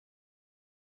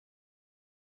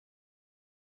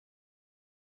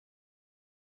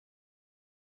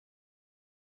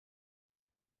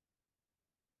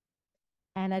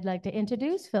And I'd like to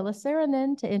introduce Phyllis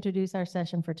Saarinen to introduce our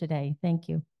session for today. Thank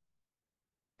you.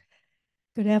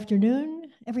 Good afternoon,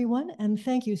 everyone, and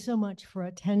thank you so much for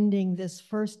attending this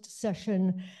first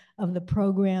session of the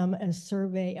program, A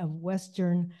Survey of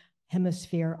Western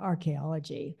Hemisphere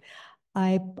Archaeology.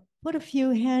 I put a few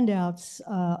handouts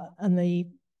on the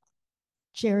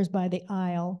chairs by the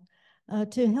aisle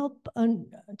to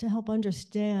help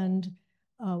understand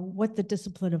what the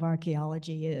discipline of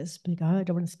archaeology is, because I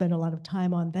don't want to spend a lot of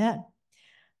time on that.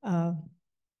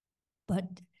 But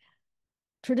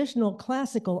traditional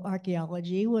classical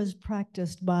archaeology was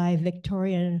practiced by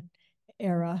Victorian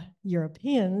era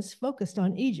Europeans focused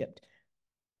on Egypt,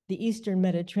 the Eastern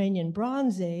Mediterranean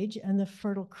Bronze Age, and the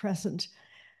Fertile Crescent.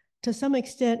 To some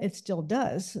extent, it still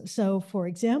does. So, for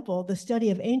example, the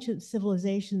study of ancient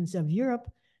civilizations of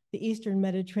Europe, the Eastern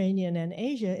Mediterranean, and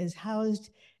Asia is housed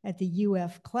at the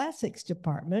UF Classics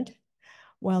Department,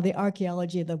 while the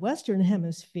archaeology of the Western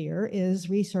Hemisphere is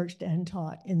researched and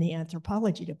taught in the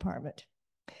Anthropology Department.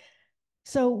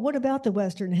 So, what about the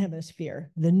Western Hemisphere,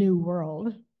 the New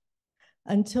World?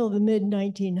 Until the mid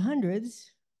 1900s,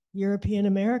 European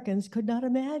Americans could not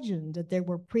imagine that there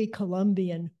were pre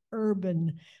Columbian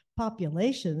urban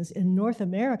populations in North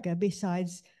America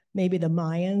besides maybe the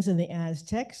Mayans and the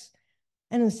Aztecs,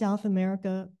 and in South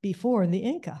America before the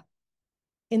Inca.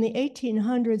 In the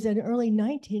 1800s and early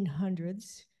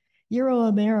 1900s,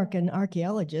 Euro-American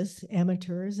archaeologists,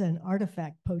 amateurs, and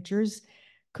artifact poachers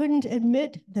couldn't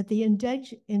admit that the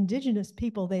indigenous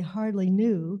people they hardly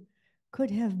knew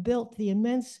could have built the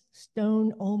immense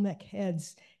stone Olmec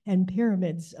heads and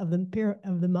pyramids of the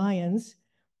Mayans,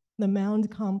 the mound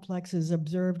complexes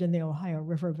observed in the Ohio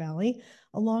River Valley,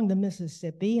 along the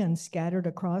Mississippi, and scattered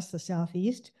across the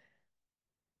Southeast.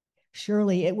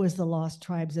 Surely it was the lost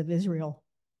tribes of Israel,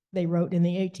 they wrote in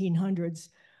the 1800s,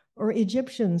 or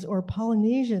Egyptians or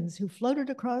Polynesians who floated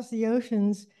across the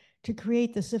oceans to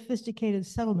create the sophisticated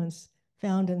settlements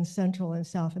found in Central and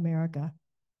South America.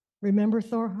 Remember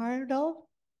Thor Heyerdahl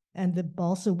and the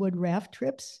balsa wood raft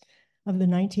trips of the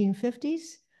 1950s?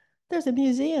 There's a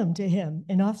museum to him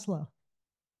in Oslo.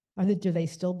 Do they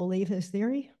still believe his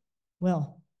theory?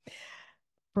 Well,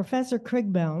 Professor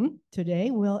Krigbaum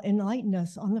today will enlighten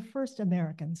us on the first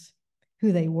Americans,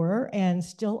 who they were and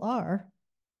still are,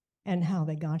 and how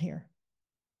they got here.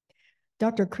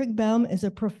 Dr. Krigbaum is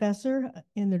a professor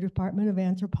in the Department of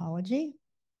Anthropology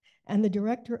and the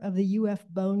director of the UF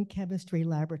Bone Chemistry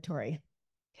Laboratory.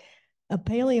 A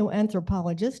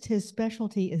paleoanthropologist, his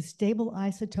specialty is stable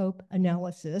isotope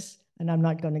analysis, and I'm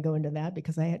not going to go into that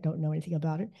because I don't know anything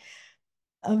about it,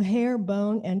 of hair,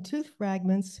 bone, and tooth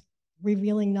fragments,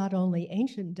 revealing not only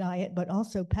ancient diet, but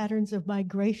also patterns of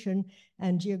migration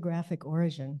and geographic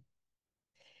origin.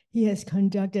 He has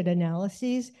conducted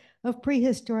analyses of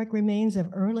prehistoric remains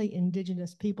of early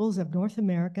indigenous peoples of North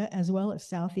America, as well as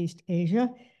Southeast Asia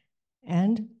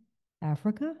and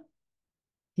Africa,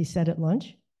 he said at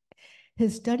lunch.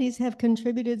 His studies have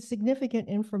contributed significant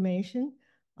information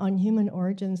on human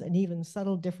origins and even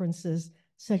subtle differences,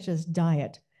 such as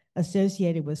diet,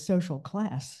 associated with social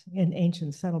class in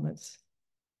ancient settlements.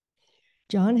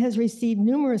 John has received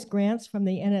numerous grants from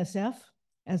the NSF,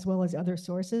 as well as other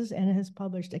sources, and has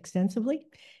published extensively.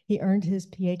 He earned his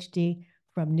PhD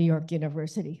from New York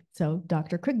University. So,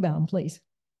 Dr. Krigbaum, please.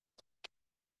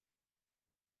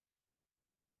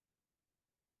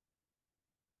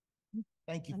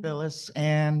 Thank you, Phyllis.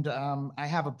 And I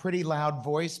have a pretty loud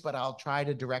voice, but I'll try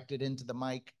to direct it into the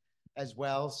mic as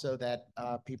well so that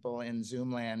people in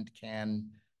Zoom land can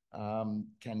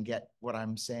get what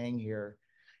I'm saying here.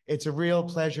 It's a real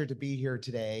pleasure to be here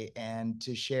today and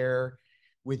to share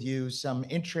with you some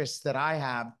interests that I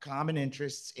have, common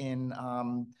interests in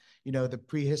the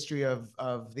prehistory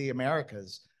of the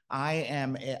Americas. I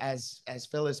am, as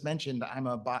Phyllis mentioned, I'm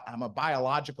a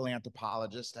biological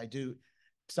anthropologist. I do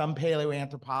some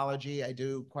paleoanthropology. I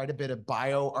do quite a bit of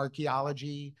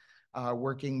bioarchaeology,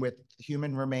 working with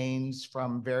human remains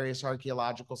from various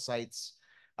archaeological sites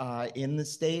in the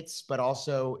States, but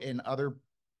also in other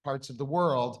parts of the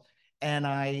world. And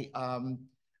I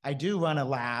do run a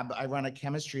lab. I run a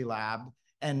chemistry lab.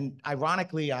 And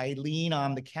ironically, I lean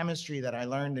on the chemistry that I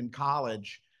learned in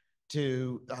college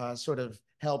to sort of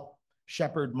help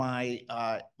shepherd my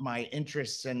my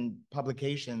interests and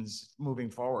publications moving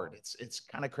forward. It's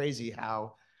kind of crazy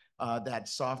how that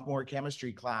sophomore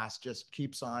chemistry class just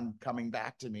keeps on coming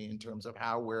back to me in terms of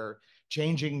how we're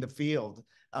changing the field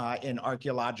in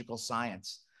archaeological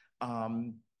science.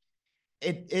 Over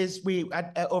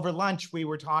lunch, we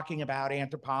were talking about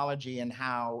anthropology and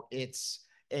how it's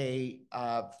a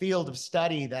field of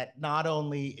study that not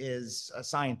only is a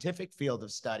scientific field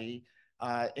of study,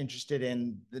 interested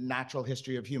in the natural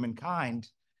history of humankind.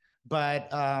 But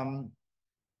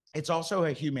it's also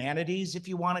a humanities if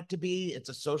you want it to be. It's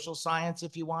a social science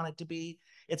if you want it to be.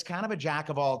 It's kind of a jack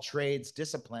of all trades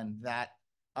discipline that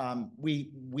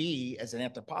we as an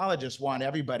anthropologist want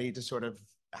everybody to sort of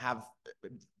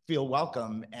feel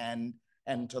welcome and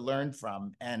to learn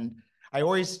from. And I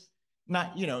always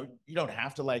not, you don't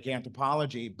have to like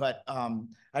anthropology, but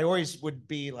I always would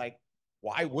be like,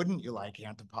 why wouldn't you like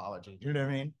anthropology? Do you know what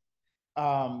I mean?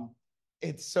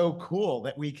 It's so cool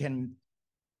that we can,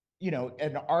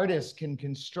 an artist can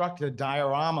construct a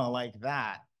diorama like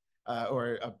that,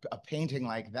 or a painting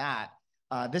like that.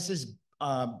 This is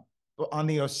on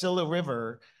the Osceola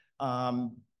River,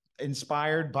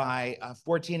 inspired by a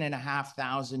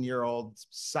 14,500-year-old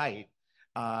site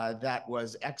that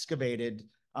was excavated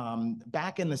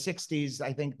back in the 60s.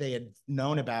 I think they had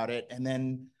known about it, and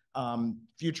then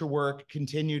future work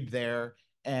continued there.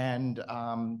 And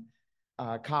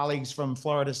colleagues from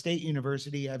Florida State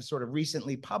University have sort of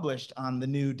recently published on the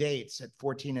new dates at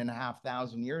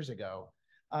 14,500 years ago.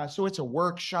 So it's a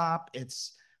workshop.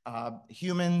 It's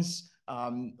humans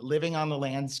living on the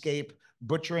landscape,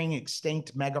 butchering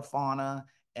extinct megafauna,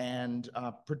 and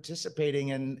participating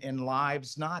in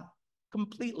lives not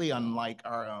completely unlike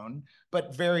our own,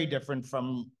 but very different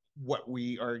from what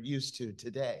we are used to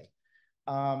today.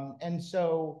 And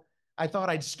so I thought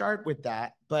I'd start with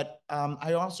that, but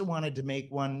I also wanted to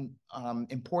make one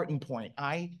important point.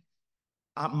 My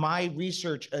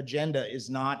research agenda is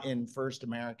not in First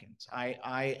Americans.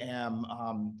 I am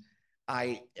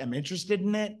interested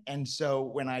in it, and so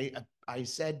when I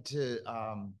said to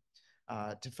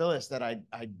Phyllis that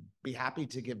I'd be happy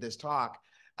to give this talk,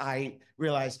 I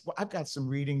realized, well, I've got some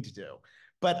reading to do.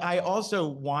 But I also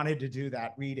wanted to do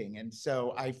that reading. And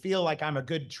so I feel like I'm a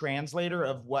good translator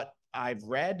of what I've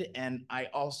read. And I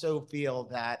also feel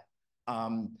that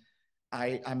I'm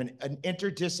an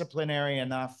interdisciplinary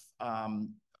enough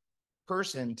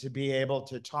person to be able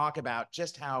to talk about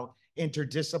just how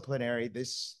interdisciplinary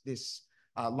this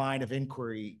line of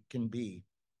inquiry can be.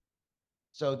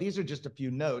 So these are just a few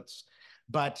notes,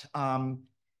 but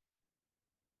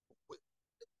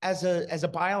as a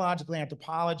biological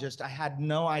anthropologist, I had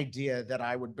no idea that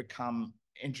I would become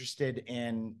interested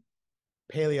in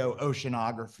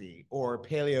paleooceanography or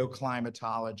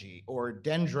paleoclimatology or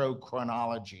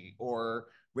dendrochronology or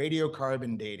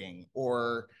radiocarbon dating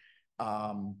or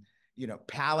palynology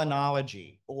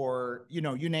or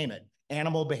you name it,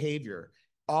 animal behavior.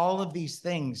 All of these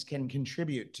things can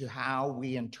contribute to how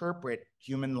we interpret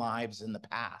human lives in the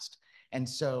past. And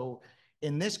so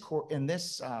in this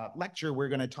lecture, we're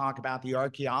going to talk about the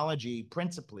archaeology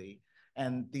principally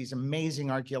and these amazing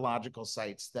archaeological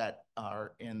sites that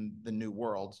are in the New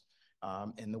World,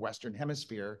 in the Western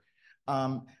Hemisphere.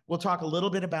 We'll talk a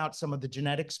little bit about some of the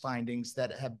genetics findings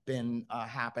that have been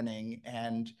happening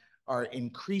and are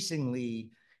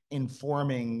increasingly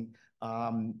informing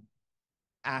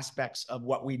aspects of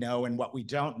what we know and what we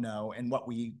don't know and what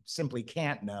we simply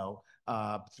can't know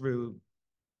through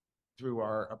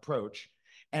our approach.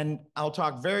 And I'll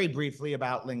talk very briefly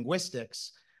about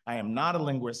linguistics. I am not a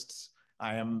linguist.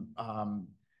 I am,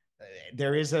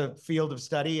 there is a field of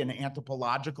study in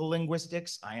anthropological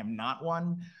linguistics. I am not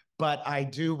one, but I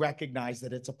do recognize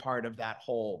that it's a part of that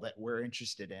whole that we're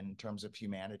interested in terms of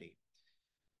humanity.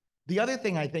 The other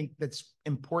thing I think that's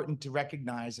important to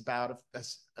recognize about a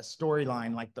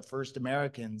storyline like the First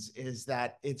Americans is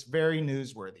that it's very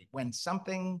newsworthy. When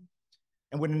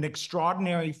an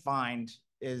extraordinary find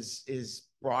is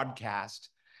broadcast,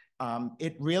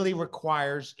 it really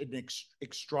requires an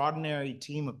extraordinary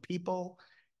team of people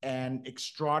and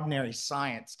extraordinary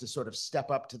science to sort of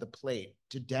step up to the plate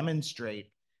to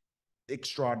demonstrate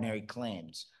extraordinary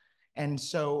claims. And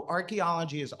so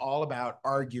archaeology is all about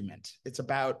argument. It's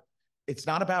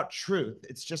not about truth.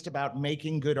 It's just about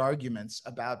making good arguments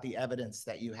about the evidence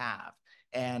that you have.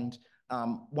 And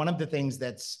one of the things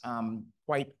that's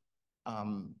quite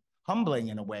humbling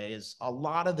in a way is a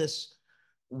lot of this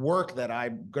work that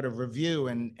I'm going to review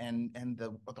and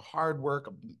the hard work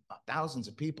of thousands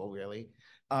of people really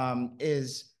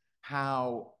is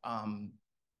how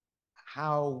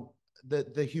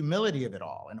the humility of it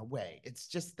all in a way. It's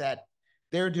just that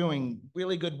they're doing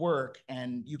really good work,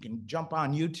 and you can jump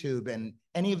on YouTube and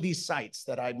any of these sites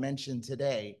that I mentioned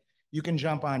today, you can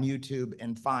jump on YouTube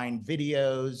and find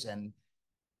videos and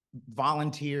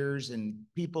volunteers and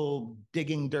people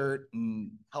digging dirt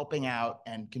and helping out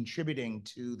and contributing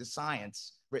to the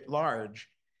science writ large.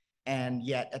 And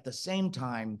yet at the same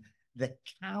time, the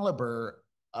caliber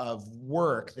of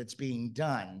work that's being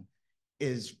done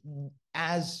is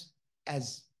as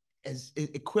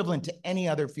equivalent to any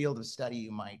other field of study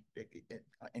you might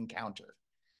encounter.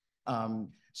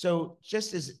 So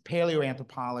just as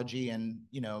paleoanthropology and,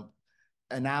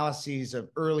 analyses of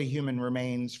early human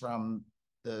remains from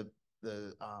the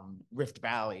Rift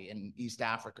Valley in East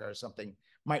Africa or something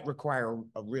might require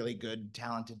a really good,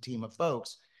 talented team of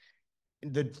folks,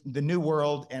 the New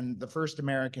World and the first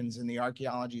Americans in the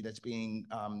archaeology that's being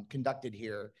conducted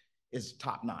here is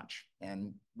top notch,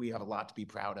 and we have a lot to be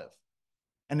proud of.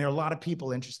 And there are a lot of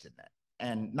people interested in it,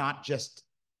 and not just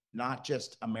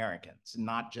Americans,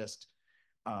 not just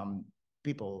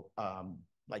people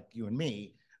like you and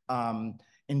me.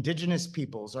 Indigenous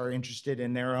peoples are interested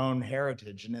in their own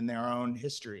heritage and in their own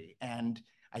history. And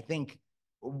I think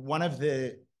one of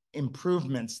the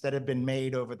improvements that have been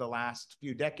made over the last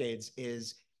few decades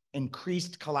is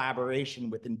increased collaboration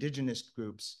with indigenous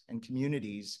groups and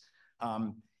communities,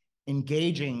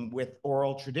 engaging with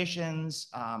oral traditions,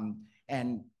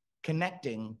 and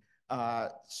connecting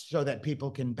so that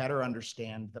people can better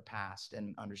understand the past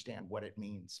and understand what it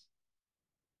means.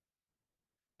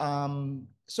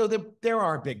 So there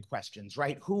are big questions,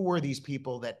 right? Who were these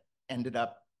people that ended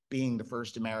up being the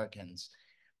first Americans?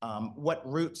 What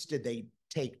routes did they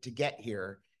take to get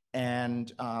here?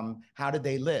 And how did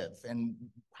they live? And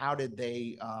how did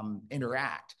they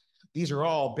interact? These are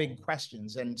all big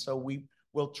questions. And so we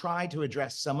will try to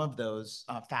address some of those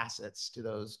facets to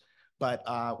those, but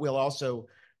we'll also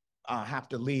have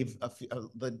to leave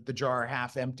the jar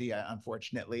half empty,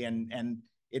 unfortunately, and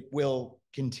it will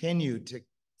continue to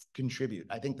contribute.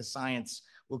 I think the science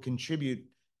will continue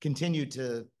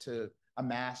to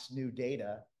amass new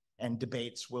data, and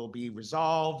debates will be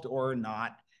resolved or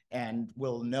not, and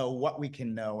we'll know what we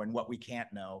can know and what we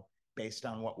can't know based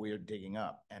on what we're digging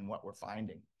up and what we're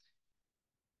finding.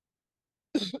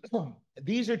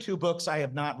 These are two books I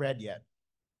have not read yet,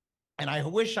 and I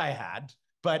wish I had,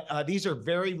 but these are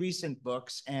very recent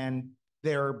books, and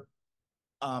they're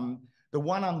the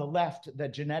one on the left, The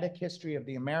Genetic History of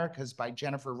the Americas by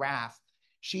Jennifer Raff.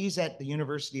 She's at the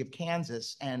University of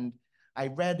Kansas, and I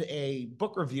read a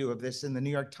book review of this in the New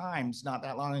York Times not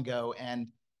that long ago, and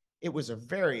it was a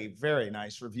very, very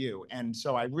nice review. And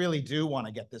so I really do want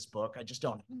to get this book. I just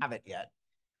don't have it yet.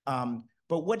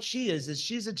 But what she is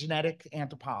she's a genetic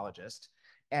anthropologist,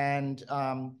 and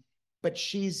but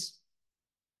she's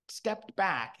stepped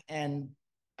back, and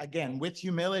again, with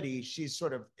humility, she's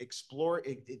sort of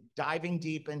diving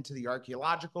deep into the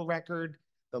archaeological record,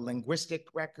 the linguistic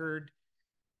record,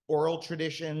 oral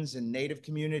traditions and native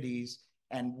communities,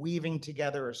 and weaving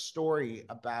together a story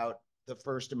about the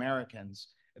first Americans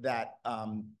that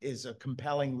is a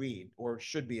compelling read, or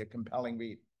should be a compelling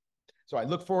read. So I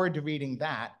look forward to reading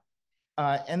that.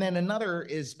 And then another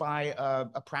is by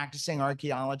a practicing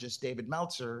archaeologist, David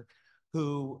Meltzer,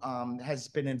 who has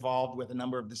been involved with a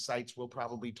number of the sites we'll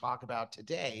probably talk about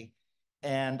today.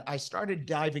 And I started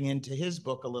diving into his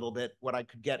book a little bit, what I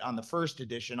could get on the first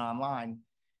edition online.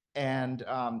 And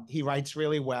he writes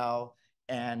really well,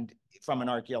 and from an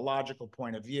archaeological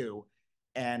point of view.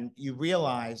 And you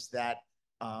realize that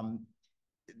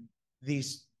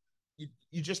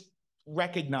you just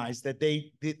recognize that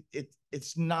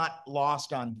it's not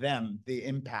lost on them, the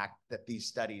impact that these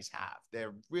studies have.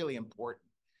 They're really important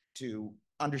to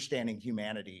understanding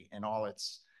humanity and all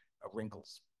its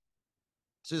wrinkles.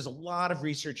 So there's a lot of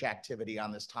research activity on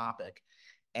this topic,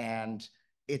 and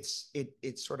it's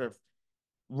sort of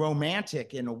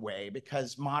romantic in a way,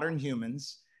 because modern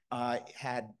humans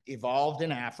had evolved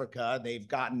in Africa. They've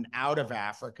gotten out of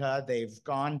Africa. They've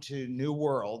gone to new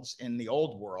worlds in the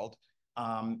old world,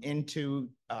 into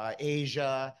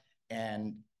Asia,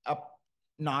 and up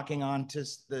knocking onto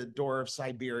the door of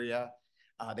Siberia.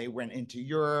 They went into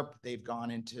Europe. They've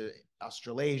gone into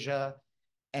Australasia.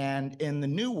 And in the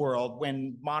New World,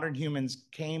 when modern humans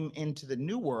came into the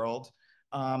New World,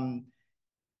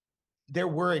 there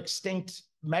were extinct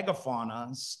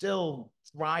megafauna still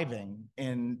thriving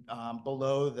in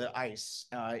below the ice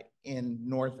in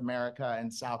North America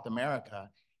and South America.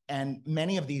 And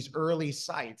many of these early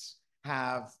sites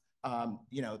have,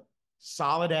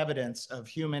 solid evidence of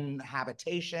human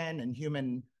habitation and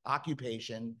human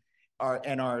occupation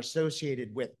and are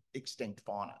associated with extinct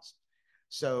faunas.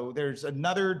 So there's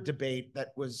another debate that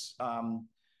was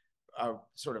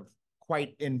sort of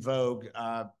quite in vogue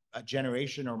a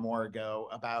generation or more ago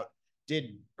about,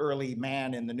 did early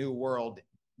man in the New World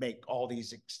make all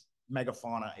these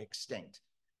megafauna extinct?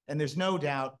 And there's no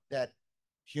doubt that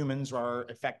humans are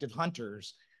effective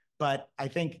hunters, but I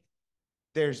think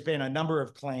there's been a number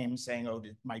of claims saying, oh,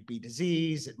 it might be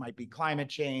disease, it might be climate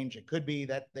change, it could be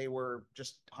that they were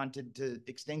just hunted to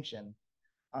extinction.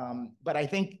 But I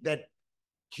think that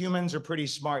humans are pretty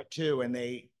smart too, and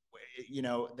they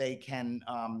can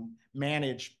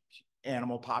manage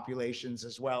animal populations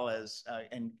as well as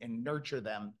and nurture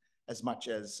them as much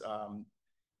as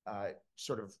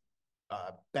sort of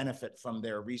benefit from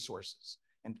their resources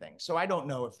and things. So I don't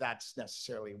know if that's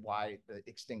necessarily why the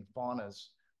extinct faunas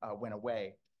went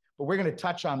away. But we're going to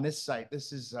touch on this site.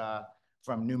 This is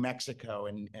from New Mexico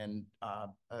and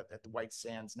at the White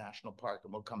Sands National Park,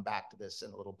 and we'll come back to this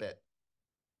in a little bit.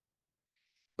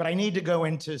 But I need to go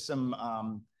into some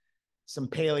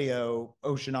paleo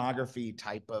oceanography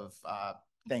type of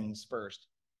things first.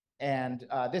 And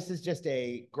this is just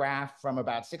a graph from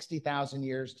about 60,000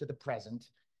 years to the present.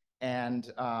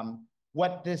 And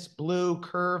what this blue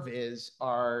curve is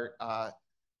are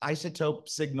isotope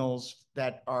signals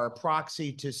that are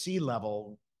proxy to sea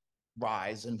level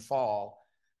rise and fall.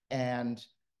 And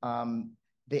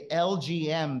the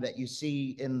LGM that you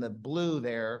see in the blue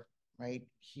there, right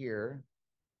here,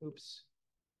 oops,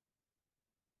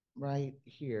 right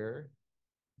here,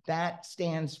 that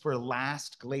stands for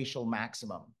last glacial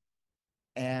maximum.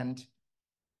 And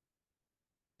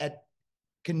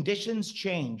conditions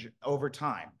change over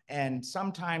time. And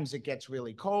sometimes it gets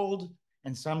really cold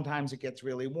and sometimes it gets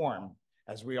really warm,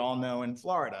 as we all know in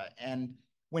Florida. And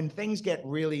when things get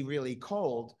really, really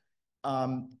cold,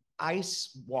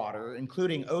 ice water,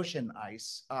 including ocean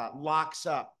ice, locks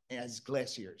up as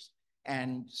glaciers.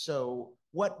 And so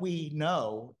what we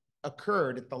know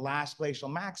occurred at the last glacial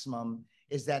maximum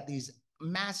is that these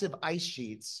massive ice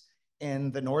sheets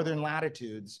in the northern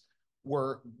latitudes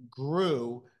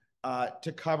grew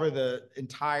to cover the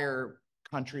entire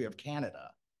country of Canada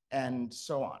and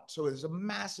so on. So it was a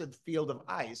massive field of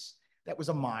ice that was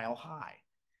a mile high.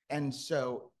 And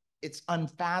so it's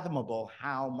unfathomable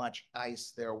how much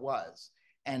ice there was.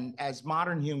 And as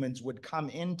modern humans would come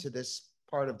into this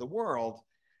part of the world,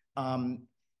 there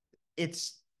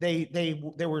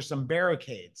were some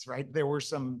barricades, right? There were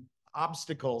some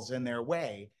obstacles in their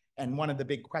way. And one of the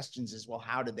big questions is, well,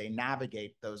 how did they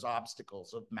navigate those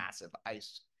obstacles of massive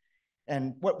ice?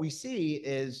 And what we see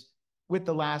is with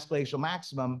the last glacial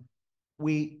maximum,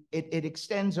 it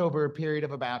extends over a period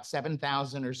of about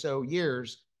 7,000 or so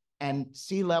years, and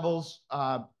sea levels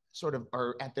sort of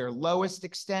are at their lowest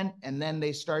extent, and then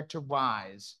they start to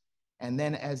rise. And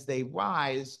then as they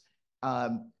rise,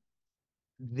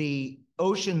 the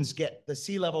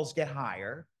sea levels get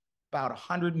higher, about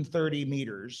 130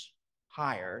 meters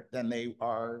higher than they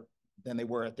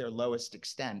were at their lowest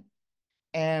extent.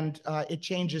 And it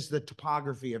changes the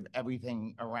topography of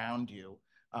everything around you,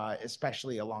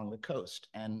 especially along the coast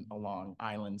and along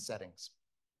island settings.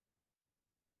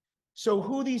 So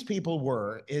who these people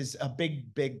were is a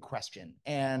big, big question.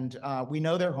 And we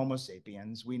know they're Homo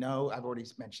sapiens. We know, I've already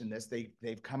mentioned this,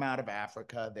 they've come out of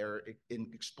Africa. They're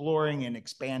exploring and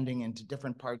expanding into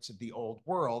different parts of the old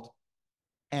world.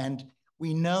 And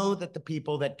we know that the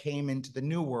people that came into the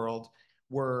New World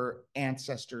were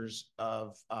ancestors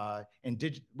of they're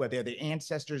the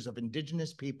ancestors of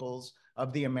indigenous peoples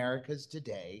of the Americas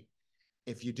today.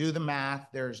 If you do the math,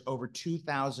 there's over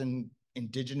 2,000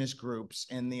 indigenous groups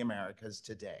in the Americas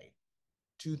today,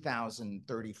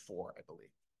 2,034, I believe.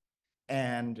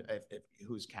 And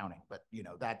who's counting? But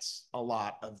that's a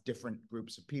lot of different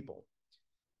groups of people.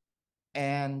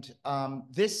 And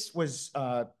this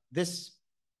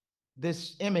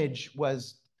image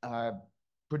was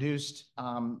produced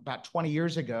about 20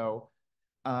 years ago,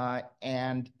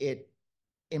 and it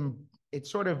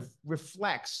sort of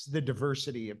reflects the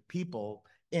diversity of people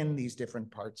in these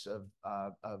different parts of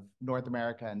North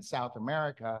America and South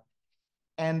America.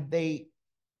 And it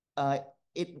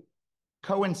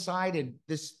coincided,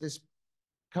 this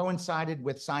coincided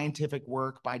with scientific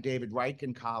work by David Reich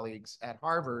and colleagues at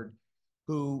Harvard,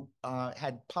 who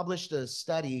had published a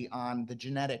study on the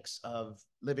genetics of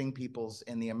living peoples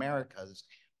in the Americas,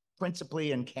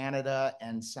 principally in Canada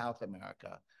and South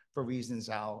America, for reasons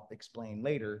I'll explain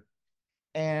later.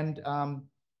 And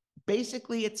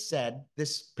basically it said,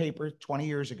 this paper 20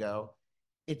 years ago,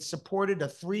 it supported a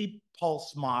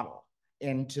 3-pulse model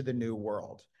into the New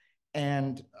World.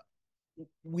 And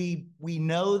we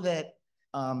know that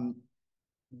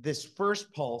this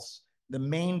first pulse, the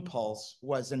main pulse,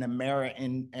 was an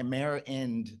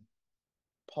Amerindian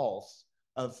pulse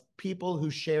of people who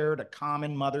shared a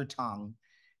common mother tongue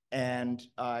and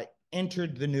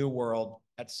entered the New World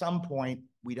at some point,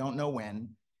 we don't know when.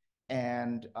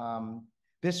 And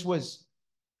this was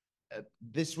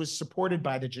supported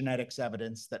by the genetics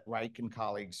evidence that Reich and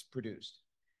colleagues produced.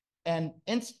 And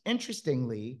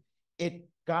interestingly, it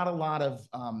got a lot of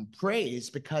praise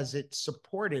because it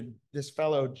supported this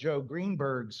fellow Joe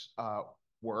Greenberg's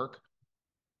work.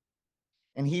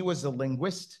 And he was a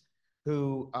linguist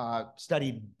who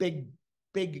studied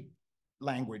big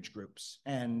language groups.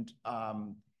 And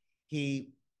he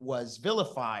was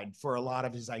vilified for a lot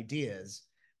of his ideas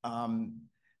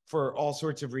for all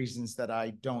sorts of reasons that I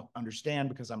don't understand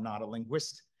because I'm not a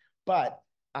linguist. But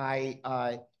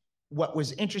what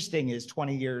was interesting is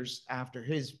 20 years after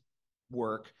his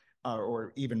work,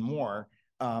 or even more,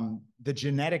 the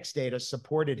genetics data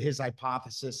supported his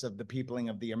hypothesis of the peopling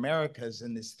of the Americas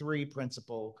in these three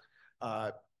principal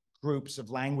groups of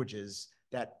languages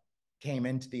that came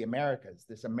into the Americas: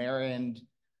 this Amerind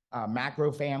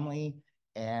macro family,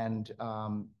 and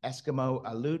Eskimo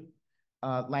Aleut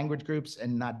language groups,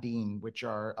 and Nadine, which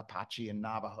are Apache and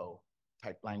Navajo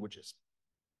type languages.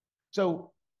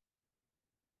 So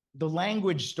the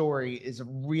language story is a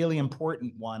really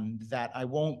important one that I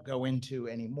won't go into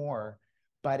anymore,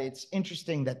 but it's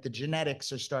interesting that the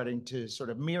genetics are starting to sort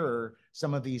of mirror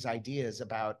some of these ideas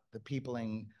about the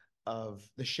peopling of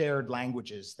the shared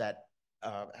languages that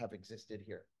have existed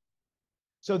here.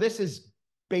 So this is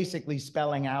basically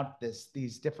spelling out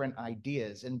these different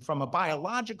ideas. And from a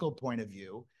biological point of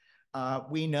view,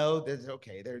 we know that,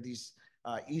 okay, there are these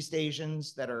East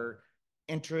Asians that are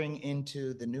entering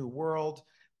into the New World.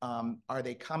 Are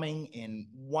they coming in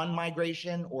one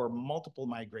migration or multiple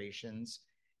migrations?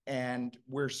 And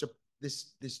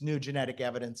this new genetic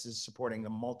evidence is supporting the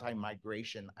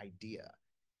multi-migration idea.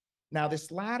 Now,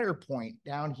 this latter point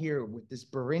down here with this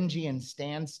Beringian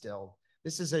standstill,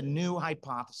 this is a new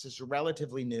hypothesis, a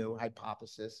relatively new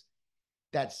hypothesis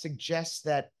that suggests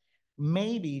that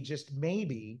maybe, just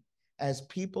maybe, as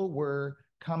people were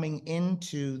coming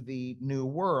into the New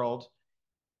World,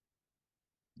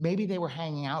 maybe they were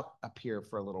hanging out up here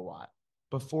for a little while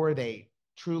before they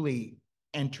truly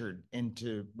entered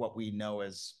into what we know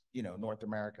as, North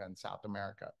America and South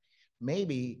America.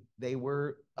 Maybe they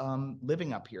were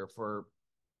living up here for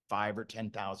 5 or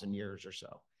 10,000 years or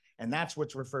so. And that's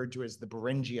what's referred to as the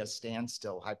Beringia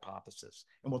standstill hypothesis.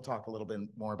 And we'll talk a little bit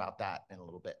more about that in a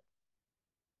little bit.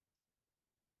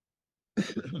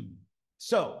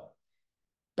 So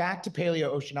back to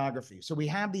paleoceanography. So we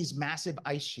have these massive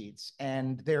ice sheets,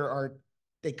 and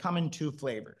they come in two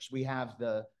flavors. We have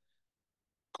the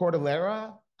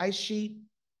Cordillera ice sheet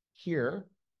here,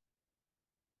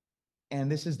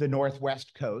 and this is the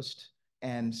northwest coast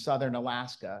and southern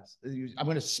Alaska. I'm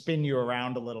going to spin you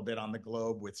around a little bit on the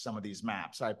globe with some of these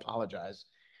maps. I apologize.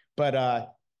 But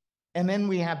and then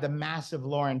we have the massive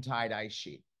Laurentide ice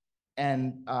sheet.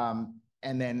 And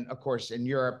then, of course, in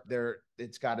Europe,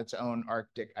 it's got its own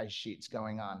Arctic ice sheets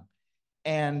going on.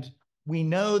 And we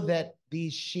know that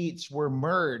these sheets were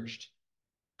merged.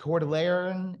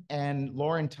 Cordilleran and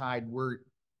Laurentide were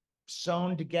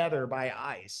sewn together by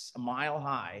ice a mile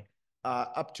high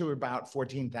up to about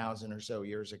 14,000 or so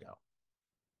years ago.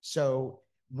 So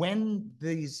with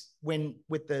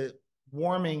the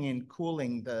warming and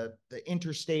cooling, the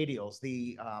interstadials,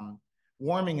 the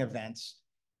warming events,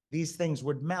 these things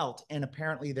would melt, and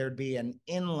apparently there'd be an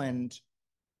inland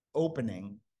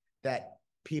opening that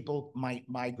people might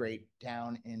migrate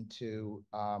down into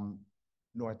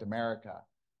North America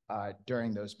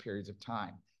during those periods of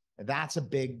time. That's a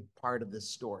big part of this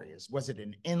story. Was it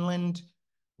an inland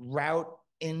route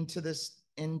into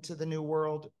the New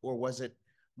World, or was it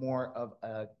more of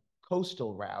a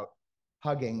coastal route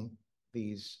hugging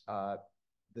this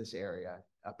area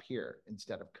up here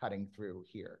instead of cutting through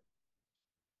here?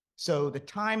 So the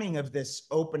timing of this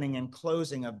opening and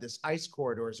closing of this ice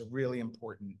corridor is a really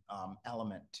important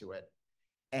element to it.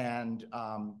 And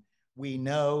we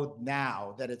know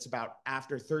now that it's about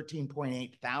after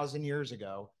 13.8 thousand years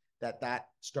ago that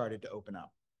started to open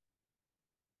up.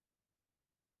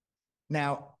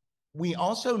 Now, we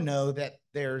also know that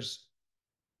there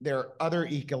are other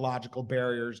ecological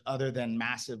barriers other than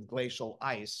massive glacial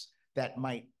ice that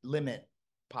might limit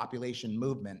population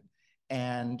movement.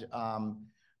 And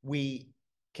we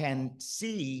can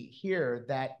see here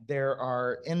that there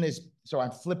are so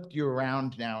I've flipped you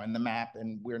around now in the map,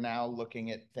 and we're now looking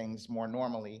at things more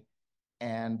normally.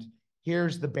 And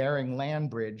here's the Bering Land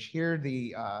Bridge. Here are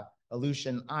the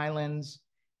Aleutian Islands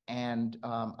and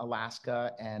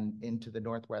Alaska and into the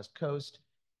Northwest coast.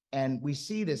 And we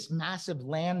see this massive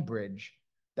land bridge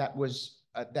that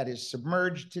is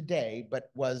submerged today,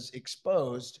 but was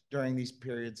exposed during these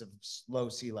periods of low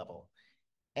sea level.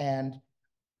 And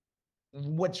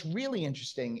what's really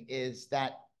interesting is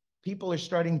that people are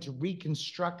starting to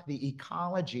reconstruct the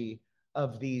ecology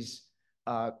of these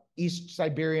East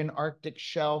Siberian Arctic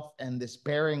shelf and this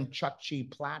Bering Chukchi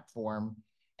platform,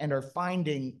 and are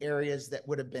finding areas that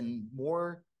would have been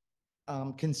more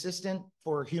consistent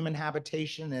for human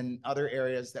habitation and other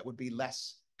areas that would be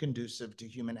less conducive to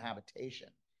human habitation.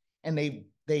 And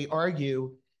they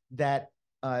argue that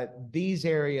these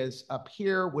areas up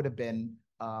here would have been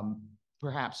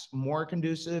perhaps more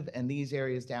conducive, and these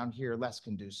areas down here less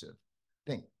conducive.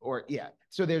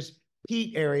 So there's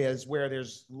peat areas where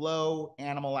there's low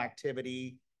animal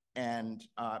activity and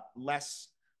less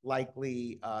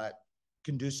likely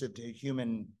conducive to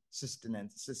human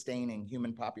sustenance, sustaining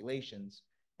human populations,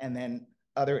 and then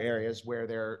other areas where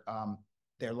they're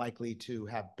likely to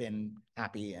have been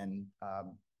happy and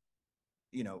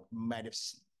might have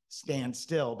stand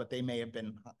still, but they may have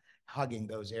been hugging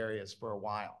those areas for a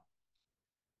while.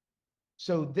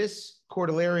 So this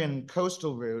Cordilleran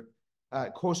coastal route,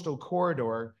 coastal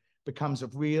corridor, becomes a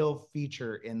real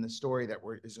feature in the story that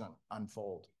is going to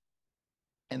unfold.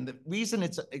 And the reason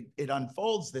it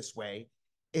unfolds this way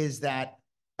is that,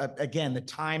 again, the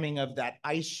timing of that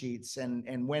ice sheets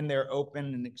and when they're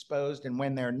open and exposed and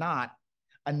when they're not,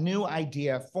 a new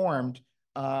idea formed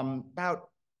about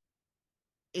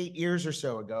 8 years or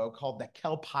so ago called the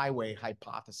Kelp Highway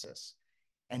hypothesis.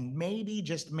 And maybe,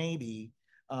 just maybe,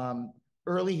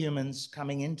 early humans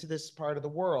coming into this part of the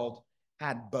world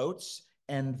had boats,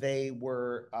 and they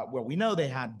were, well, we know they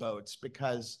had boats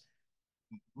because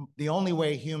the only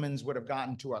way humans would have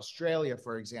gotten to Australia,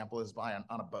 for example, is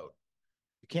on a boat.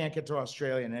 You can't get to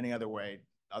Australia in any other way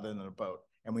other than a boat.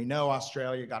 And we know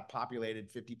Australia got populated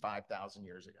 55,000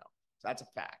 years ago. So that's a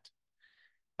fact.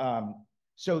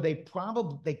 So they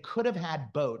could have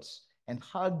had boats and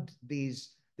hugged this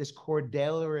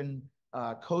Cordilleran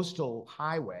coastal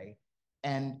highway.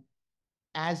 And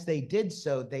as they did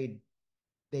so, they'd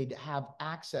have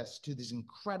access to these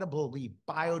incredibly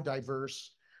biodiverse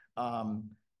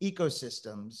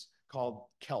ecosystems called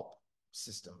kelp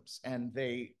systems. And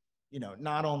they,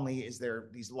 not only is there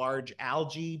these large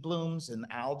algae blooms and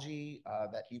algae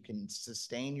that you can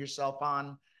sustain yourself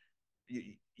on,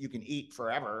 you can eat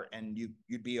forever and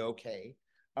you'd be okay.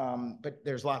 But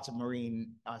there's lots of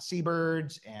marine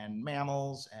seabirds and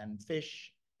mammals and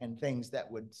fish and things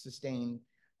that would sustain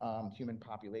human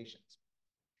populations.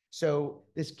 So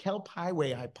this Kelp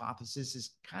Highway hypothesis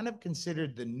is kind of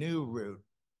considered the new route,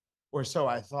 or so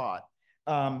I thought.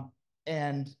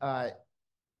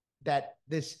 That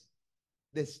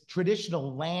this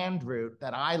traditional land route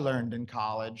that I learned in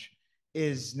college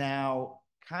is now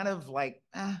kind of like,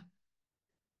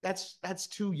 that's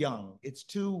too young. It's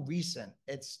too recent.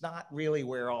 It's not really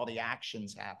where all the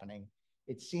action's happening.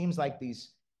 It seems like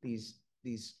these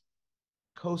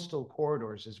coastal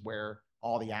corridors is where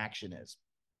all the action is.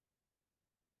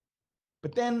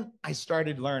 But then I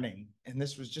started learning, and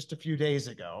this was just a few days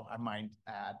ago, I might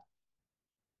add.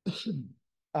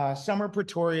 Summer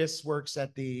Pretorius works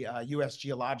at the U.S.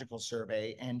 Geological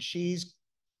Survey, and she's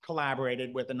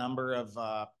collaborated with a number of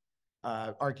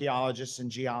archaeologists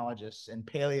and geologists and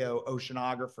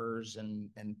paleo-oceanographers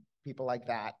and people like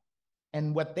that.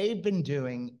 And what they've been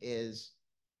doing is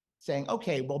saying,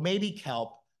 okay, well, maybe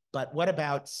kelp, but what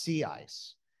about sea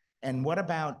ice? And what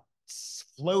about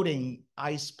floating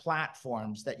ice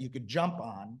platforms that you could jump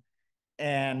on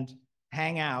and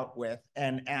hang out with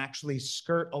and actually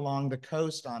skirt along the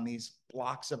coast on these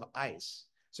blocks of ice?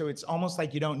 So it's almost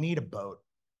like you don't need a boat.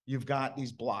 You've got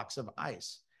these blocks of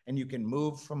ice, and you can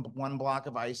move from one block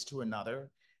of ice to another.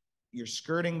 You're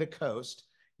skirting the coast.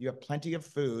 You have plenty of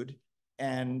food,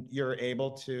 and you're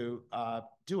able to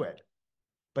do it.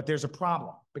 But there's a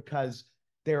problem, because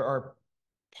there are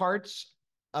parts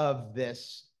of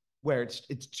this where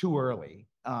it's too early,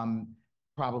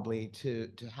 probably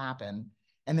to happen.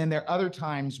 And then there are other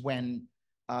times when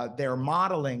their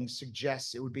modeling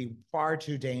suggests it would be far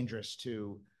too dangerous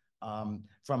to,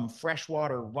 from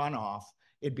freshwater runoff,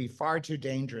 it'd be far too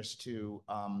dangerous to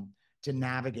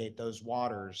navigate those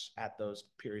waters at those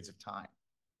periods of time.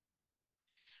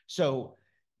 So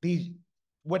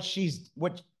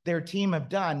what their team have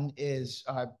done is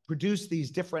produce these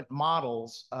different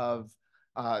models of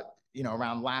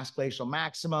around last glacial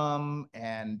maximum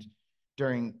and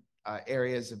during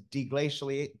areas of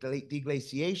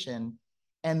deglaciation.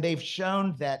 And they've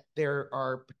shown that there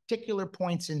are particular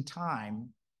points in time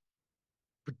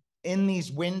in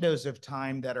these windows of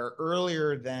time that are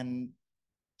earlier than,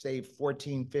 say,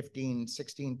 14, 15,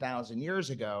 16,000 years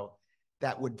ago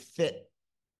that would fit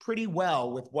pretty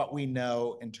well with what we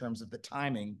know in terms of the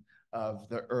timing of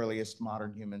the earliest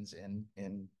modern humans in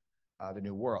the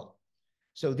New World.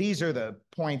 So these are the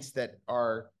points that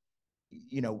are,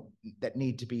 that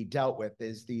need to be dealt with,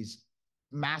 is these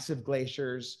massive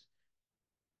glaciers,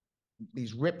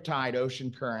 these riptide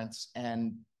ocean currents,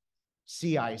 and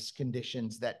sea ice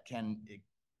conditions that can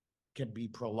be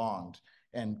prolonged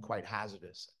and quite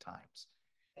hazardous at times.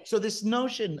 So this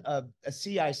notion of a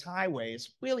sea ice highway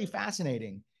is really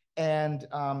fascinating. And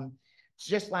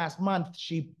just last month,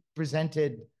 she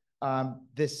presented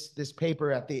this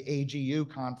paper at the AGU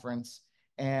conference,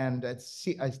 and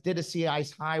did a sea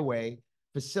ice highway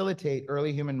facilitate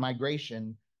early human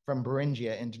migration from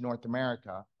Beringia into North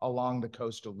America along the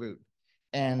coastal route.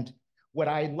 And what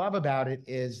I love about it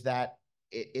is that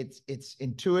it's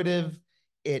intuitive.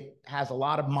 It has a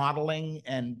lot of modeling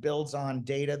and builds on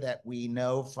data that we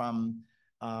know from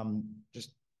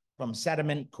just from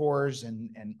sediment cores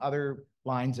and other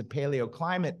lines of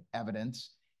paleoclimate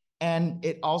evidence. And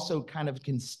it also kind of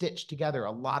can stitch together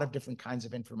a lot of different kinds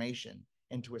of information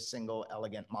into a single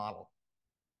elegant model.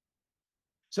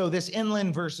 So this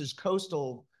inland versus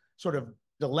coastal sort of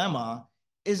dilemma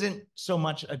isn't so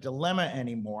much a dilemma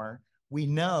anymore. We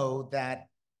know that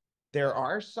there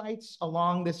are sites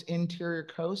along this interior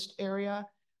coast area,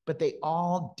 but they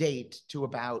all date to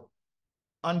about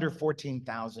under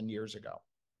 14,000 years ago.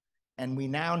 And we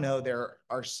now know there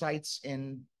are sites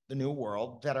in the New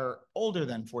World that are older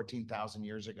than 14,000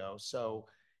 years ago. So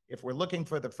if we're looking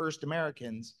for the first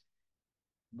Americans,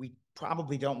 we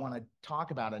probably don't want to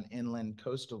talk about an inland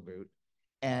coastal route.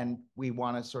 And we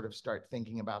want to sort of start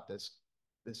thinking about this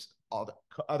all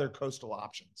the other coastal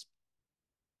options.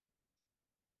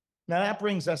 Now that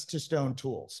brings us to stone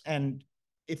tools. And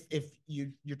if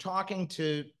you're talking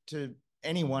to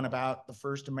anyone about the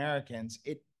first Americans,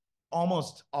 it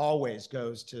almost always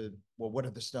goes to, well, what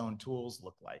do the stone tools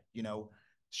look like? You know,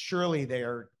 surely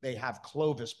they have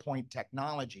Clovis point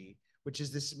technology, which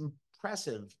is this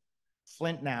impressive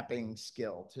flint knapping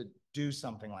skill to do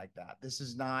something like that. This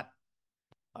is not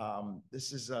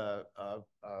this is a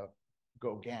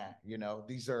Gauguin, you know,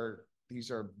 these are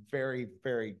very,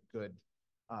 very good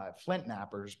flint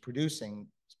knappers producing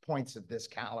points of this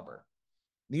caliber.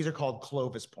 These are called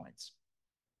Clovis points.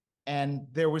 And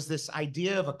there was this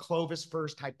idea of a Clovis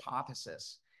first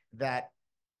hypothesis that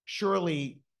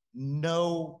surely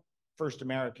no first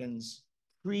Americans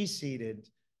preceded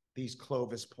these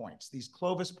Clovis points. These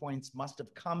Clovis points must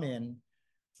have come in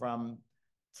from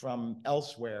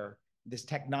elsewhere. This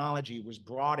technology was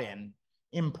brought in,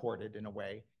 imported in a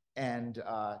way, and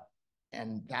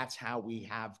that's how we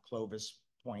have Clovis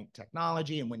point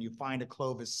technology. And when you find a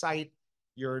Clovis site,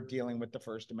 you're dealing with the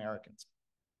first Americans.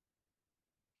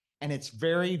 And it's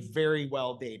very, very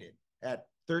well dated at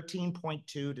 13.2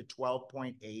 to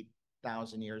 12.8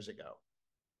 thousand years ago.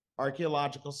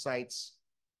 Archaeological sites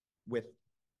with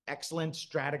excellent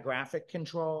stratigraphic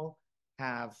control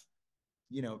have,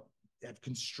 have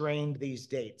constrained these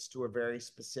dates to a very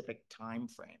specific time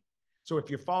frame. So if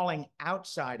you're falling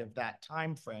outside of that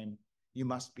time frame, you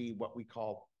must be what we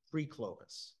call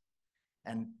pre-Clovis.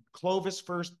 And Clovis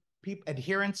first,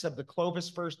 adherents of the Clovis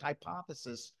first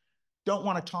hypothesis don't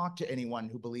want to talk to anyone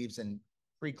who believes in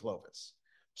pre-Clovis.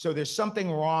 So there's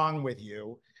something wrong with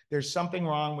you. There's something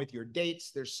wrong with your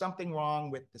dates. There's something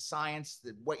wrong with the science,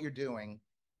 that what you're doing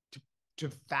to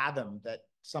fathom that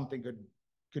something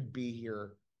could be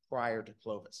here prior to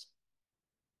Clovis.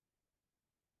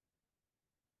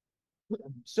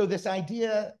 So this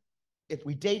idea, if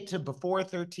we date to before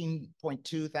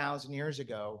 13.2 thousand years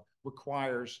ago,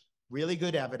 requires really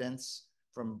good evidence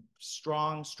from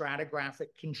strong stratigraphic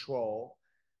control,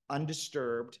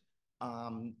 undisturbed.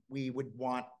 We would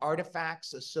want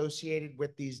artifacts associated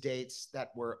with these dates that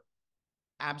were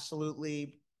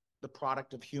absolutely the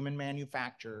product of human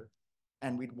manufacture,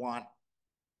 and we'd want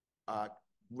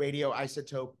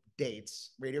radioisotope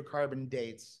dates, radiocarbon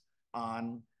dates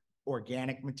on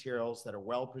organic materials that are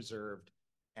well preserved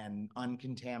and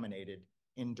uncontaminated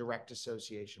in direct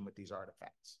association with these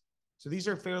artifacts. So these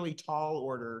are fairly tall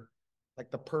order, like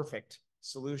the perfect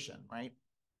solution, right?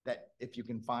 That if you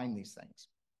can find these things.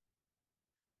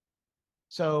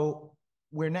 So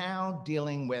we're now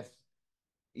dealing with,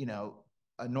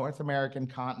 a North American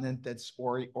continent that's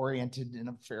oriented in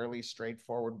a fairly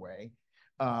straightforward way.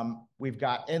 We've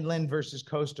got inland versus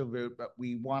coastal route, but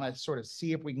we want to sort of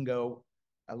see if we can go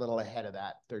a little ahead of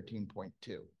that 13.2.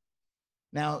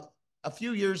 Now, a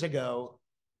few years ago,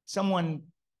 someone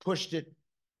pushed it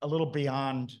a little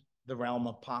beyond the realm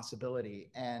of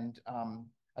possibility. And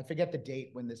I forget the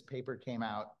date when this paper came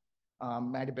out.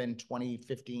 Might have been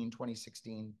 2015,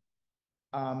 2016.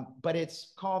 But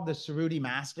it's called the Cerruti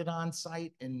Mastodon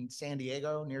site in San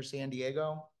Diego, near San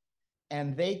Diego.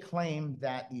 And they claim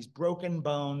that these broken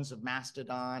bones of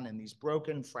mastodon and these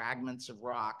broken fragments of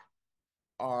rock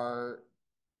are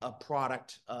a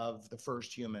product of the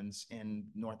first humans in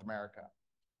North America.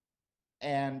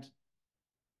 And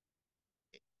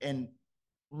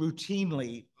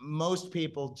routinely, most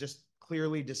people just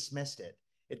clearly dismissed it.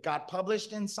 It got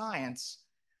published in Science,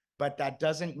 but that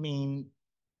doesn't mean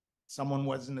someone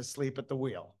wasn't asleep at the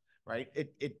wheel, right?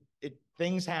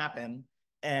 Things happen,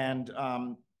 and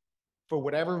for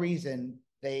whatever reason,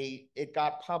 it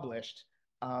got published,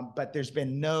 but there's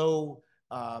been no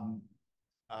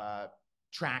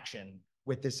traction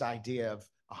with this idea of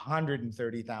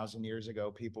 130,000 years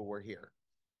ago people were here.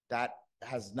 That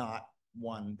has not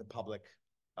won the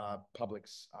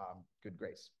public's good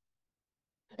grace.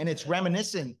 And it's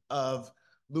reminiscent of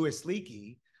Louis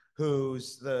Leakey,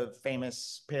 who's the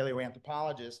famous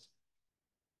paleoanthropologist,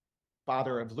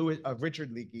 father of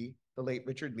Richard Leakey, the late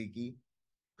Richard Leakey,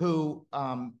 who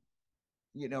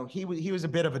he was a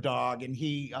bit of a dog, and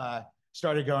he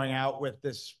started going out with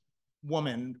this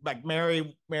woman, like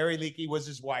Mary Leakey was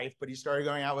his wife, but he started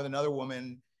going out with another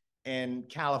woman in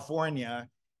California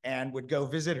and would go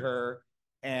visit her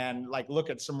and like look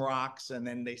at some rocks, and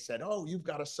then they said, oh, you've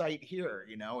got a site here,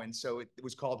 and so it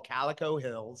was called Calico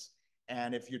Hills.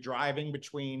 And if you're driving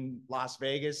between Las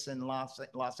Vegas and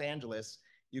Los Angeles,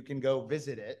 you can go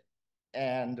visit it.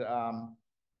 And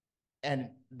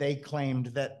they claimed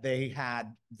that they had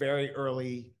very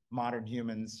early modern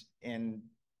humans in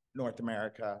North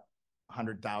America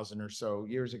 100,000 or so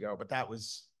years ago, but that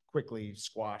was quickly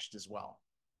squashed as well.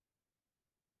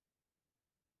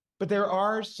 But there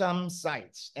are some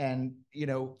sites, and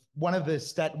one of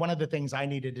the things I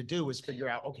needed to do was figure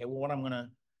out, okay, well,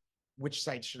 which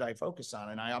sites should I focus on?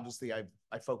 And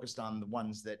I focused on the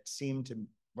ones that seem to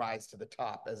rise to the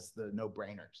top as the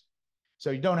no-brainers. So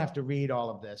you don't have to read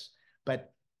all of this,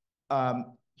 but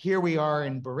here we are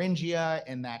in Beringia,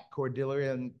 in that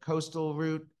Cordilleran coastal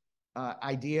route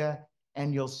idea,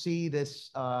 and you'll see this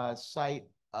site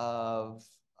of,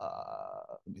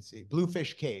 let me see,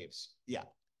 Bluefish Caves. Yeah.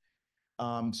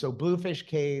 So Bluefish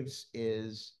Caves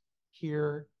is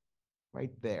here,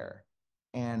 right there.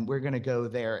 And we're going to go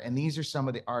there. And these are some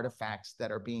of the artifacts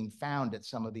that are being found at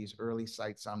some of these early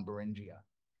sites on Beringia.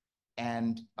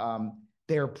 And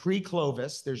they're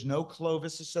pre-Clovis. There's no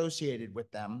Clovis associated with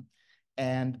them.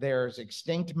 And there's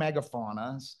extinct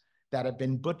megafaunas that have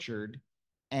been butchered.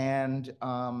 And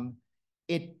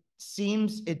it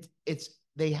seems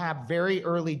they have very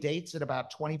early dates at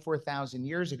about 24,000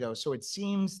 years ago. So it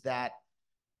seems that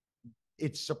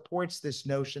it supports this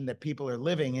notion that people are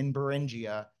living in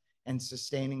Beringia and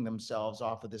sustaining themselves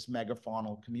off of this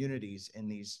megafaunal communities in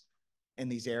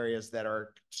these areas that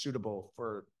are suitable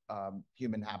for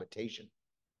human habitation.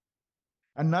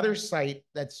 Another site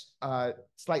that's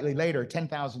slightly later,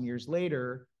 10,000 years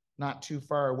later, not too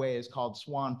far away, is called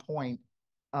Swan Point.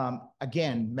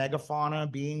 Again,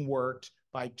 megafauna being worked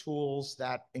by tools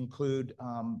that include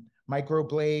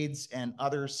microblades and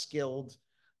other skilled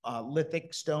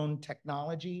lithic stone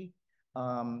technology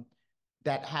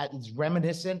that is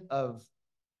reminiscent of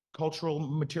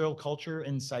material culture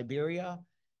in Siberia.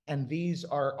 And these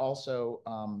are also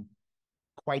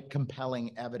quite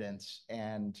compelling evidence,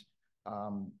 and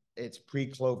it's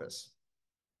pre-Clovis.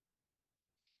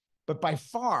 But by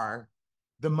far,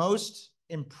 the most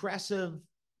impressive,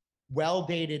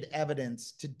 well-dated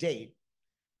evidence to date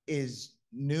is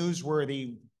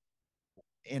newsworthy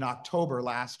in October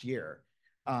last year.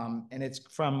 And it's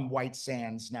from White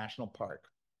Sands National Park.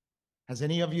 Have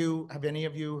any of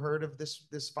you heard of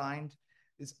this find?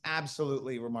 It's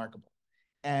absolutely remarkable.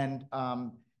 And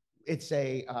it's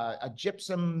a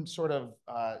gypsum sort of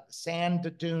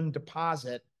sand dune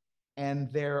deposit,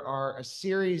 and there are a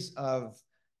series of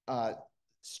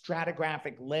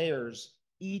stratigraphic layers,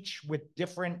 each with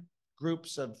different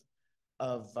groups of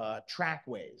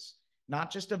trackways, not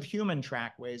just of human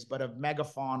trackways, but of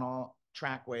megafaunal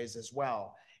trackways as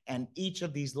well. And each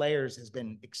of these layers has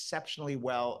been exceptionally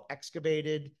well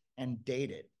excavated and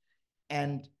dated.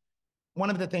 And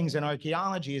one of the things in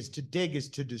archaeology is to dig is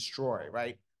to destroy,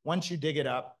 right? Once you dig it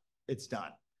up, it's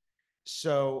done.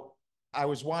 So I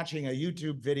was watching a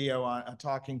YouTube video on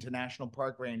talking to national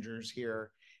park rangers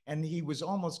here, and he was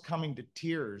almost coming to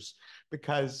tears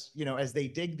because, as they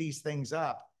dig these things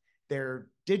up, they're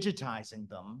digitizing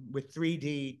them with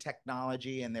 3D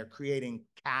technology, and they're creating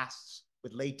casts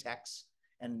with latex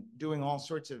and doing all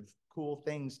sorts of cool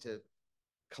things to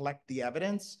collect the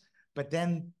evidence. But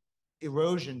then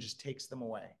erosion just takes them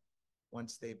away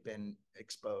once they've been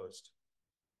exposed.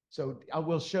 So I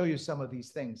will show you some of these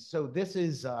things. So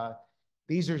these are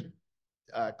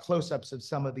close-ups of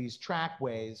some of these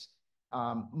trackways,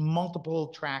 multiple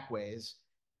trackways.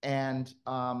 And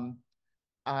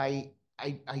I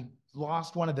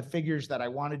lost one of the figures that I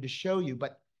wanted to show you,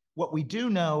 but what we do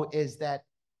know is that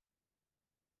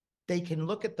they can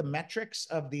look at the metrics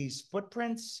of these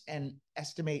footprints and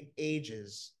estimate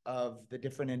ages of the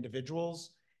different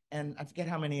individuals. and I forget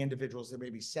how many individuals, there may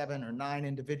be 7 or 9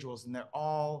 individuals, and they're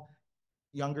all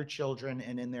younger children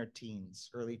and in their teens,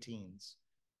 early teens.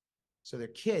 So they're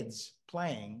kids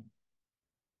playing,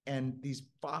 and these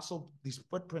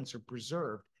footprints are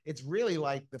preserved. It's really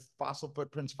like the fossil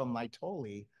footprints from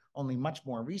Laetoli, only much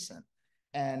more recent.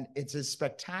 And it's as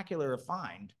spectacular a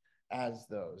find as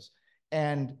those.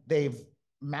 And they've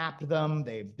mapped them,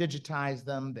 they've digitized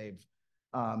them, they've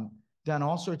done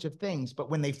all sorts of things. But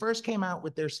when they first came out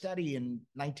with their study in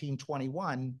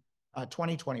 2021,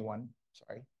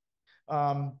 sorry,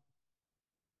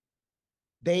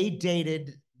 they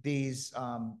dated these,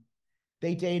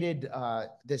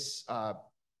 this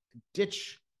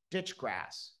ditch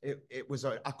grass. It was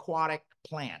an aquatic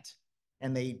plant,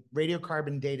 and they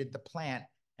radiocarbon dated the plant,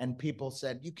 and people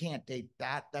said, you can't date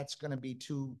that. That's going to be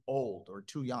too old or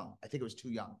too young. I think it was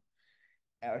too young,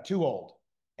 too old.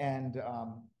 And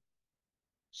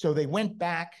so they went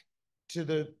back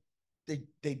to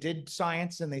they did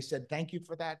science, and they said, thank you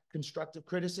for that constructive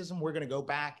criticism. We're going to go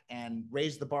back and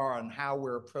raise the bar on how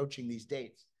we're approaching these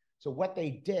dates. So what they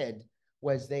did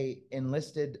was they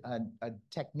enlisted a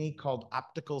technique called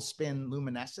optical spin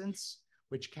luminescence,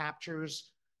 which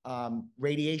captures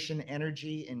radiation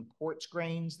energy in quartz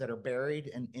grains that are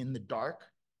buried in the dark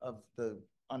of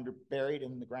buried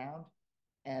in the ground.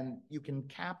 And you can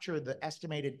capture the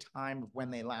estimated time of when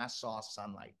they last saw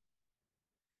sunlight.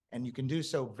 And you can do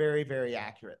so very, very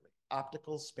accurately.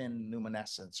 Optical spin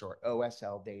luminescence, or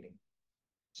OSL dating.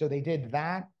 So they did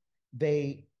that.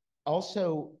 They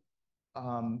also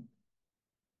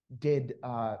did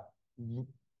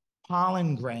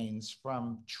pollen grains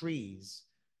from trees,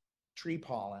 tree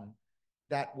pollen,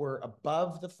 that were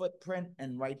above the footprint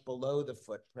and right below the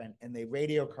footprint, and they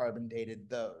radiocarbon dated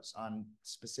those on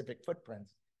specific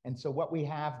footprints. And so what we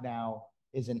have now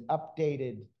is an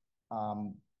updated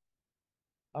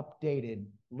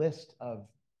list of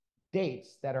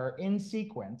dates that are in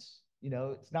sequence. You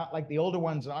know, it's not like the older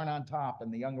ones aren't on top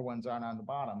and the younger ones aren't on the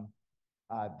bottom.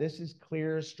 This is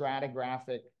clear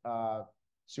stratigraphic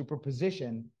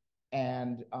superposition,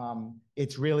 and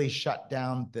it's really shut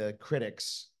down the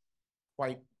critics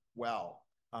quite well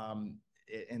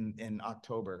in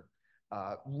October.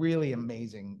 Really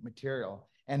amazing material.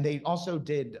 And they also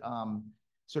did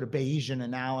sort of Bayesian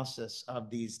analysis of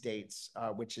these dates,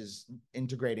 which is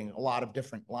integrating a lot of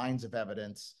different lines of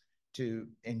evidence to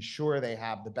ensure they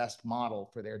have the best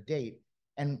model for their date.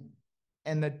 And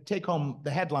the take home,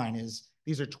 the headline is,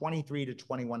 these are 23 to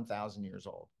 21,000 years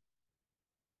old.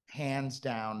 Hands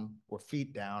down or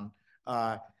feet down,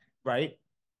 right?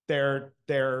 They're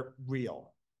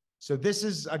real. So this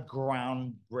is a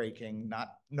groundbreaking,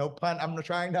 no pun, I'm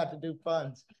trying not to do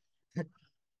puns.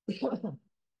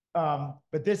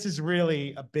 But this is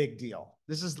really a big deal.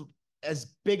 This is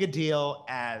as big a deal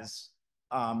as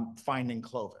finding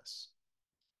Clovis.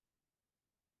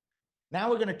 Now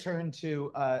we're going to turn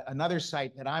to another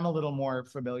site that I'm a little more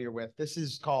familiar with. This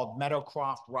is called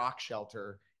Meadowcroft Rock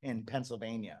Shelter in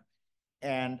Pennsylvania.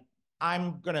 And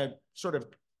I'm going to sort of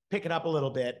pick it up a little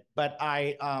bit, but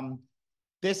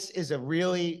this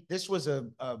was a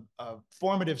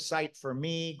formative site for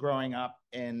me growing up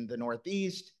in the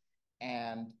Northeast.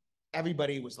 And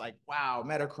everybody was like, wow,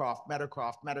 Meadowcroft,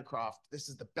 this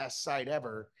is the best site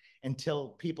ever,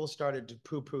 until people started to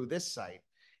poo-poo this site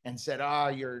and said,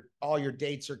 all your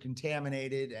dates are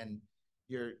contaminated, and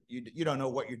you don't know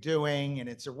what you're doing, and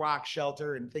it's a rock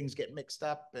shelter, and things get mixed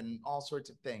up and all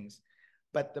sorts of things.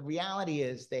 But the reality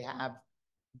is they have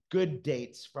good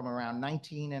dates from around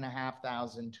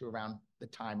 19,500 to around the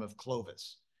time of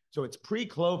Clovis. So it's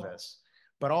pre-Clovis,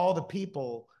 but all the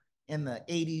people in the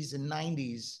 80s and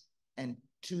 90s and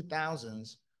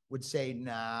 2000s would say,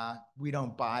 nah, we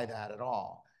don't buy that at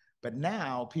all. But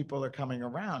now people are coming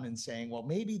around and saying, well,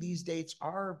 maybe these dates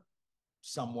are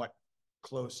somewhat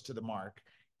close to the mark.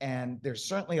 And there's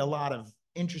certainly a lot of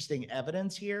interesting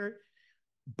evidence here,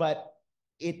 but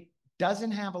it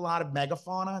doesn't have a lot of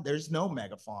megafauna. There's no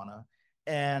megafauna.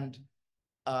 And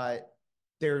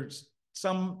there's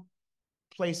some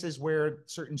places where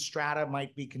certain strata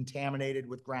might be contaminated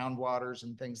with groundwaters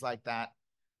and things like that.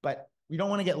 But we don't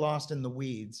want to get lost in the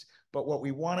weeds. But what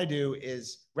we want to do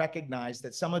is recognize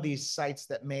that some of these sites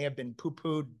that may have been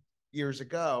poo-pooed years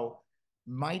ago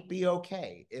might be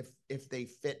okay if they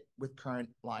fit with current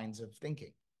lines of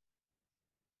thinking.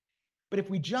 But if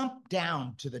we jump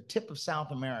down to the tip of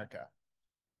South America,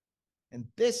 and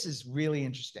this is really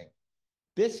interesting.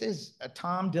 This is a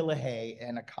Tom Dillahay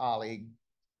and a colleague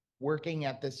working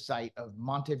at this site of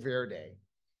Monteverde.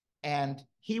 And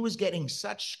he was getting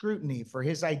such scrutiny for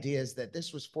his ideas that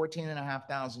this was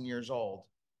 14,500 years old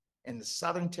in the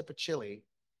southern tip of Chile,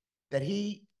 that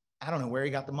he I don't know where he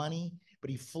got the money, but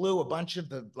he flew a bunch of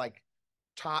the like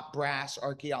top brass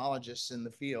archaeologists in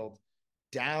the field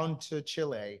down to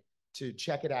Chile to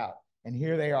check it out. And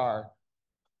here they are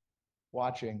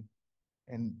watching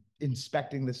and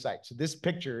inspecting the site. So this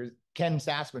picture, Ken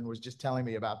Sassman was just telling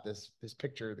me about this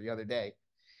picture the other day.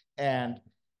 And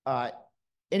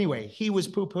anyway, he was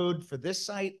poo-pooed for this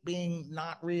site being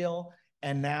not real.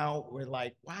 And now we're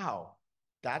like, wow,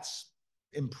 that's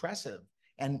impressive.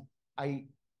 And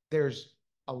there's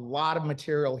a lot of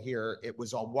material here. It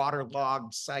was a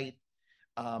waterlogged site.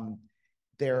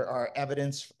 There are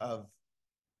evidence of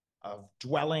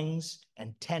dwellings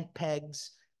and tent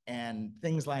pegs and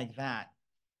things like that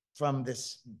from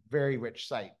this very rich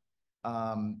site.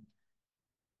 And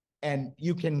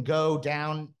you can go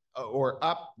down or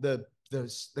up the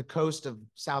coast of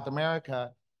South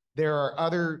America. There are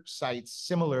other sites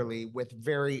similarly with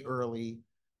very early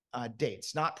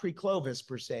dates, not pre-Clovis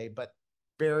per se, but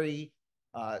very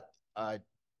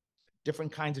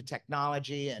different kinds of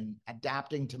technology and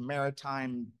adapting to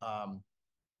maritime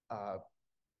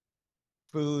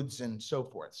foods and so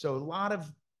forth. So a lot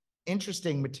of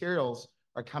interesting materials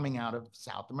are coming out of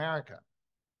South America.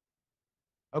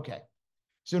 Okay,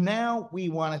 so now we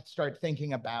want to start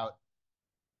thinking about,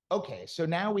 okay, so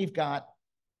now we've got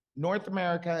North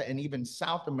America and even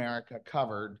South America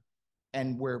covered,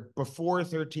 and we're before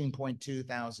 13.2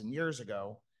 thousand years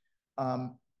ago.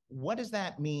 What does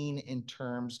that mean in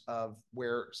terms of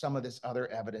where some of this other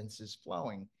evidence is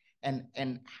flowing?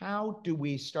 And how do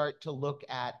we start to look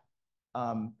at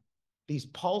these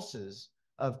pulses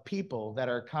of people that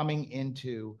are coming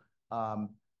into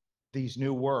these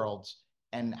new worlds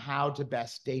and how to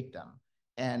best date them?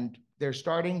 And they're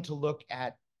starting to look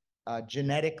at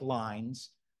genetic lines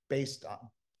based on,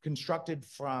 constructed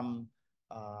from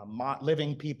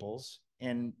living peoples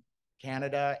in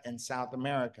Canada and South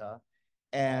America.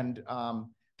 And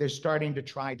they're starting to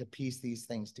try to piece these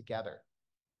things together.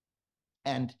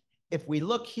 And if we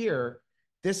look here,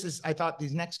 I thought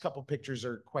these next couple pictures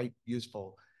are quite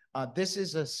useful. This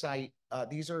is a site,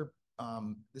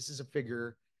 this is a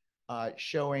figure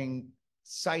showing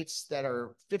sites that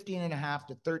are 15.5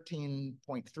 to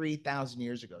 13.3 thousand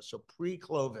years ago, so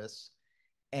pre-Clovis.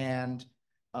 And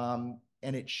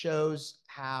it shows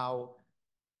how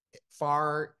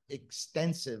far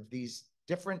extensive these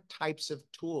different types of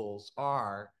tools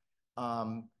are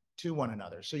to one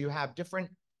another. So you have different,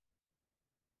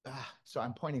 so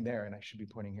I'm pointing there and I should be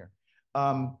pointing here.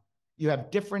 You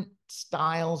have different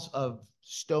styles of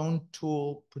stone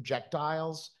tool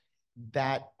projectiles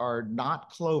that are not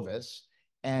Clovis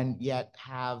and yet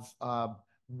have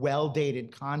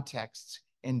well-dated contexts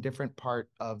in different part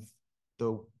of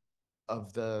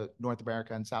the North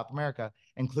America and South America,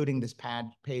 including this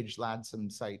Page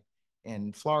Ladson site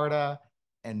in Florida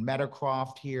and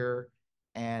Meadowcroft here,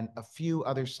 and a few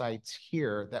other sites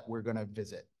here that we're going to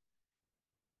visit.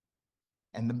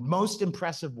 And the most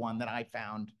impressive one that I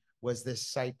found was this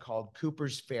site called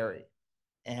Cooper's Ferry.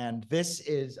 And this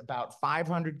is about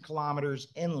 500 kilometers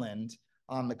inland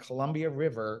on the Columbia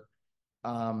River.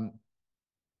 And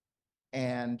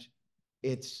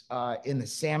it's in the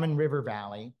Salmon River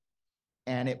Valley.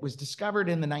 And it was discovered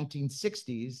in the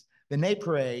 1960s. The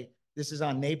Nez this is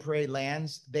on Nez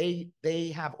lands.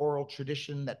 They have oral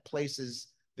tradition that places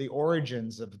the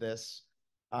origins of this,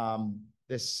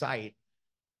 this site,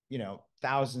 you know,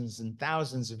 thousands and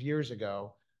thousands of years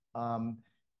ago.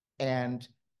 And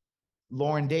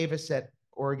Lauren Davis at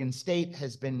Oregon State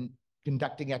has been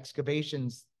conducting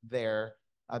excavations there.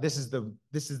 This is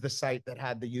the site that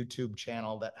had the YouTube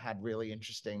channel that had really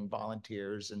interesting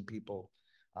volunteers and people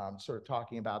sort of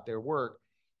talking about their work.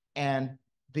 And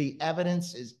the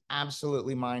evidence is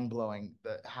absolutely mind-blowing,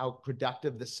 how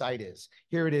productive the site is.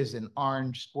 Here it is in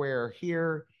orange square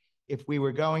here. If we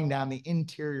were going down the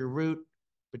interior route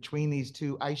between these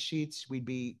two ice sheets, we'd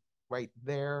be right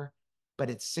there, but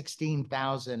it's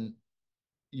 16,000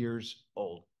 years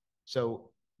old.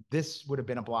 So this would have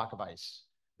been a block of ice.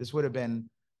 This would have been,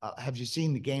 have you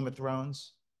seen the Game of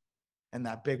Thrones and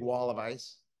that big wall of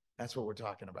ice? That's what we're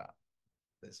talking about,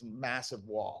 this massive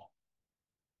wall.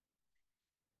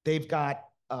 They've got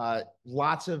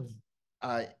lots of,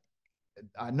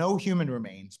 no human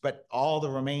remains, but all the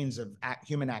remains of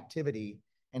human activity,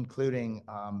 including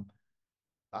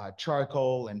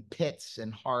charcoal and pits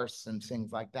and hearths and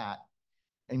things like that.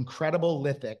 Incredible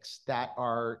lithics that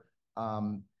are,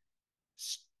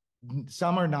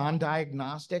 some are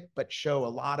non-diagnostic, but show a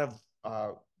lot of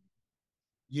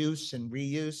use and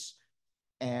reuse.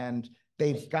 And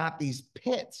they've got these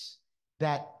pits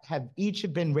that each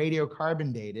have been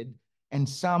radiocarbon dated, and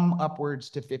some upwards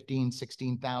to 15,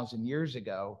 16,000 years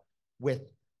ago, with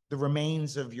the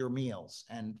remains of your meals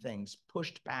and things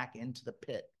pushed back into the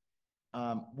pit,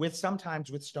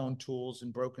 sometimes with stone tools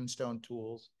and broken stone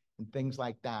tools and things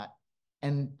like that.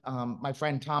 And my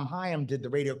friend Tom Hyam did the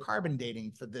radiocarbon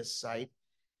dating for this site,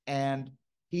 and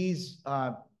he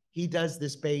does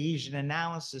this Bayesian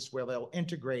analysis where they'll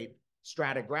integrate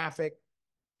stratigraphic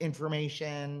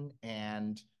information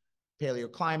and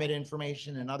paleoclimate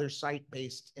information and other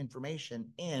site-based information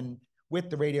in with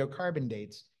the radiocarbon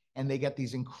dates, and they get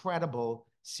these incredible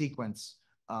sequence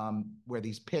where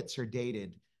these pits are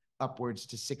dated upwards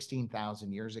to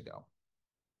 16,000 years ago.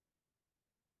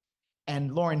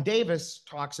 And Lauren Davis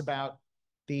talks about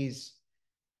these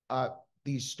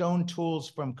stone tools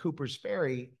from Cooper's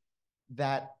Ferry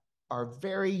that are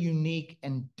very unique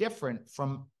and different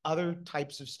from other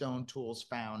types of stone tools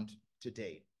found to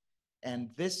date. And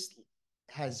this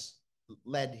has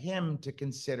led him to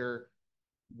consider,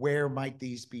 where might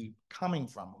these be coming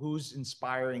from? Who's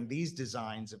inspiring these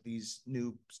designs of these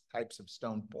new types of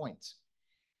stone points?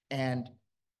 And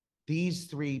these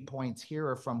 3 points here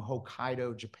are from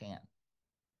Hokkaido, Japan.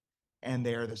 And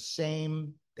they're the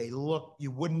same. They look,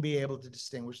 you wouldn't be able to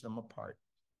distinguish them apart.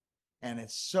 And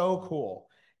it's so cool.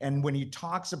 And when he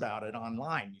talks about it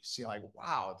online, you see like,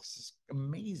 wow, this is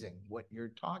amazing what you're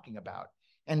talking about.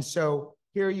 And so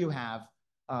here you have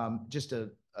just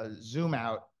a zoom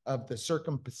out of the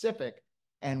Circum-Pacific,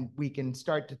 and we can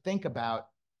start to think about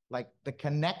like the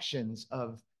connections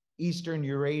of Eastern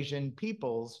Eurasian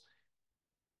peoples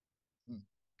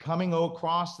coming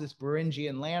across this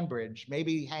Beringian land bridge,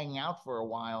 maybe hanging out for a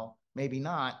while, maybe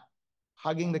not,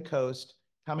 hugging the coast,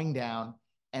 coming down.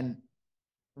 And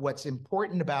what's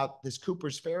important about this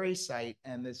Cooper's Ferry site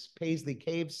and this Paisley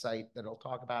Cave site that I'll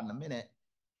talk about in a minute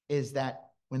is that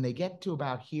when they get to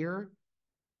about here,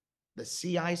 the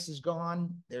sea ice is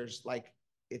gone. There's like,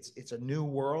 it's a new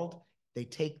world. They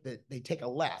take a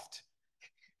left,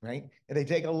 right? And they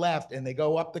take a left and they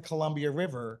go up the Columbia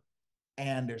River,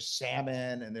 and there's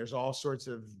salmon and there's all sorts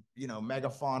of,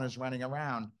 megafaunas running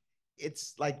around.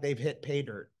 It's like they've hit pay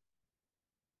dirt.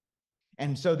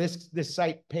 And so this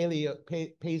site, Paisley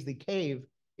Cave,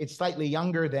 it's slightly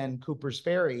younger than Cooper's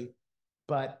Ferry,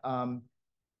 but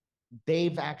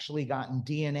they've actually gotten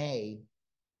DNA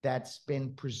that's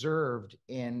been preserved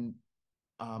in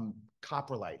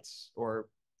coprolites or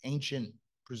ancient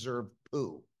preserved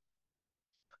poo.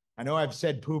 I know I've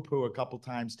said poo-poo a couple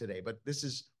times today, but this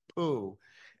is poo.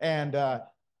 And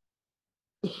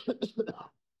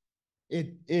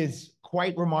it is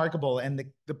quite remarkable. And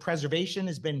the preservation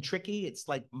has been tricky. It's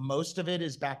like most of it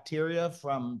is bacteria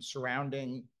from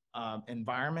surrounding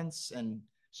environments and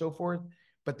so forth,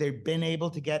 but they've been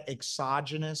able to get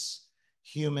exogenous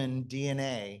human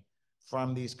DNA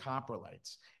from these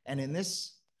coprolites. And in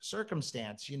this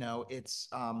circumstance, it's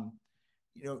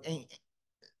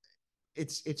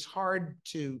hard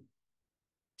to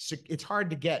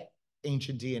get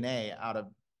ancient DNA out of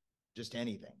just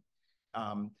anything.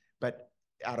 But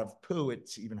out of poo,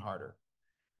 it's even harder.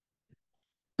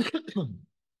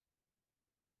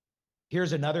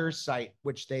 Here's another site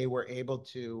which they were able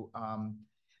to,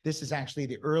 this is actually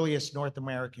the earliest North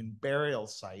American burial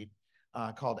site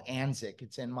called Anzac.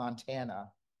 It's in Montana.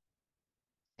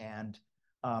 And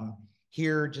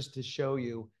here, just to show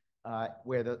you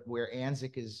where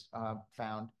Anzac is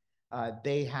found,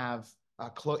 they have,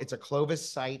 it's a Clovis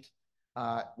site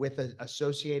with an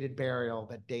associated burial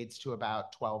that dates to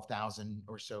about 12,000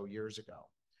 or so years ago.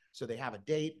 So they have a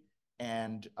date,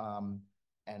 and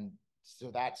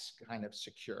so that's kind of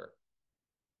secure.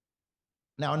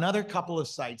 Now, another couple of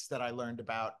sites that I learned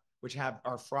about, which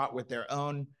are fraught with their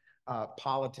own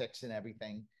politics and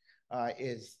everything,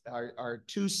 are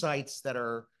 2 sites that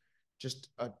are just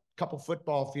a couple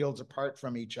football fields apart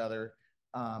from each other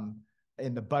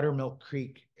in the Buttermilk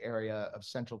Creek area of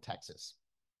Central Texas.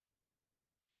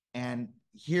 And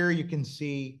here you can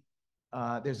see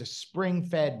there's a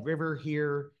spring-fed river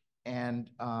here, and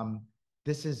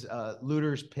this is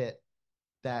Looter's Pit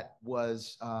that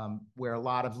was where a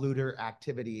lot of looter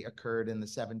activity occurred in the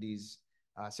 70s,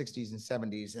 60s and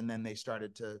 70s, and then they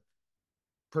started to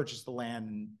purchase the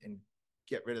land and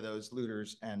get rid of those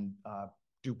looters and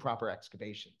do proper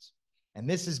excavations. And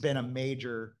this has been a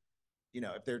major,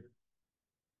 if they're,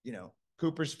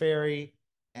 Cooper's Ferry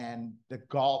and the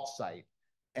Galt site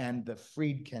and the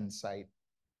Friedkin site,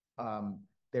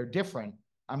 they're different.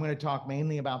 I'm going to talk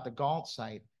mainly about the Galt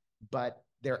site, but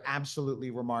they're absolutely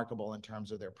remarkable in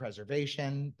terms of their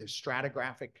preservation, the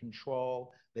stratigraphic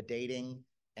control, the dating,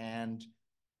 and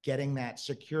getting that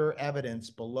secure evidence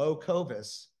below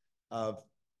Clovis of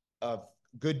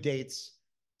good dates,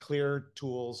 clear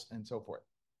tools, and so forth.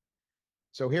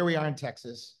 So here we are in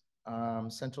Texas.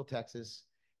 Central Texas,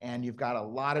 and you've got a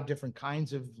lot of different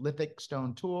kinds of lithic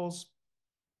stone tools.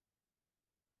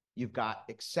 You've got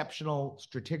exceptional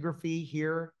stratigraphy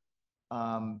here,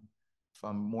 from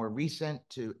more recent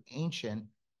to ancient.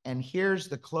 And here's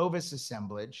the Clovis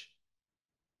assemblage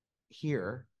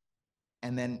here.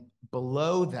 And then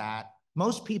below that,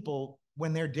 most people,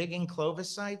 when they're digging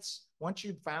Clovis sites, once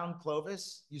you've found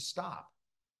Clovis, you stop.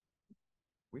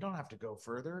 We don't have to go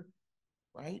further,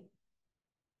 right?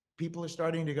 People are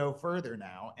starting to go further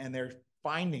now, and they're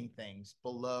finding things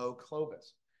below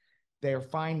Clovis. They're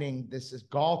finding, this is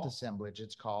Galt assemblage,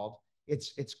 it's called.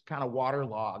 It's kind of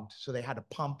waterlogged, so they had to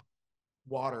pump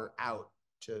water out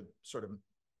to sort of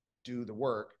do the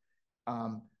work.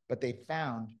 But they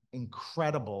found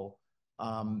incredible,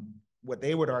 what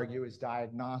they would argue is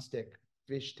diagnostic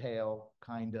fishtail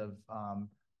kind of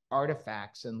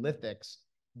artifacts and lithics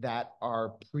that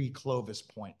are pre-Clovis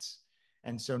points.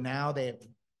 And so now they have,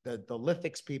 the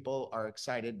lithics people are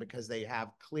excited because they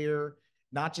have clear,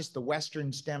 not just the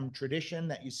Western stem tradition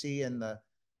that you see in the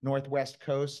Northwest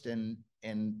coast and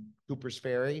Cooper's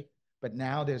Ferry, but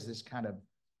now there's this kind of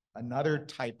another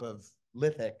type of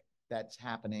lithic that's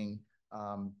happening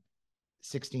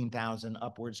 16,000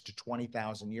 upwards to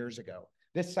 20,000 years ago.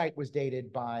 This site was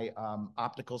dated by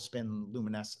optical spin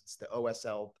luminescence, the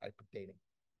OSL type of dating.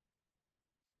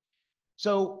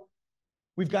 So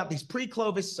we've got these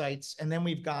pre-Clovis sites, and then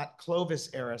we've got Clovis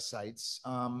era sites,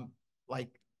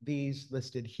 like these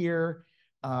listed here.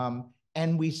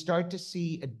 And we start to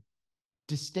see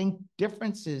distinct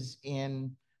differences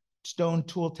in stone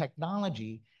tool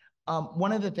technology.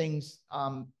 One of the things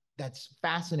that's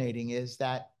fascinating is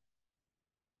that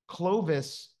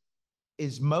Clovis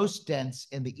is most dense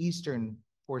in the eastern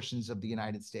portions of the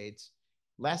United States,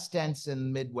 less dense in the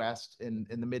Midwest, in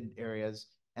the mid areas,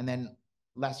 and then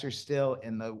lesser still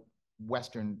in the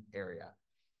western area.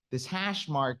 This hash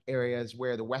mark area is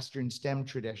where the Western stem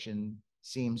tradition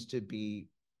seems to be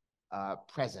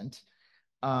present.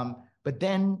 But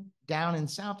then down in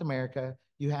South America,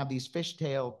 you have these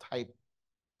fishtail type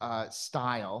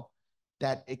style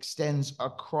that extends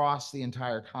across the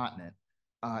entire continent,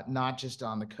 not just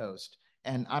on the coast.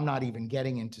 And I'm not even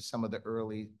getting into some of the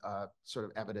early sort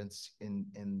of evidence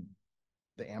in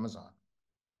the Amazon.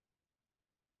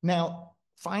 Now,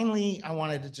 finally, I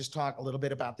wanted to just talk a little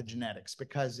bit about the genetics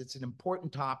because it's an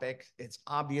important topic. It's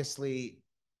obviously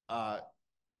a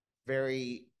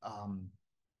very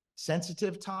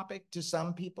sensitive topic to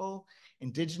some people.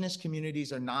 Indigenous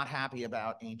communities are not happy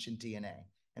about ancient DNA,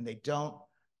 and they don't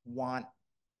want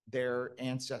their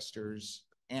ancestors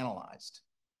analyzed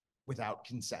without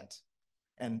consent.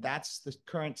 And that's the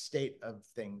current state of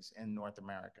things in North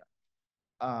America.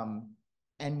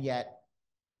 And yet,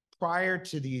 prior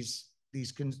to these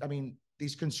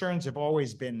concerns have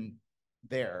always been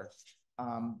there.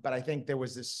 But I think there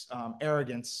was this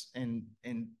arrogance in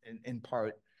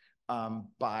part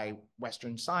by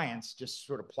Western science, just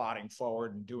sort of plodding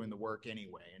forward and doing the work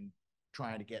anyway and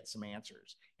trying to get some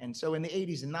answers. And so in the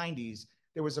 80s and 90s,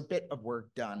 there was a bit of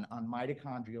work done on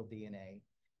mitochondrial DNA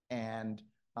and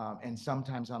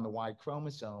sometimes on the Y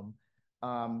chromosome,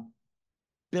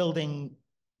 building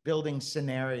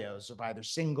scenarios of either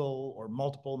single or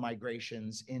multiple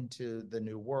migrations into the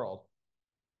New World.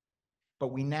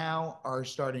 But we now are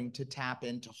starting to tap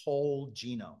into whole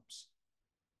genomes,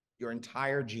 your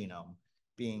entire genome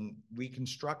being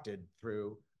reconstructed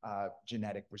through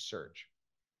genetic research.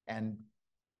 And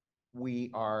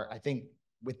we are, I think,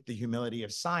 with the humility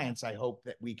of science, I hope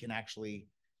that we can actually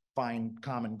find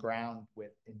common ground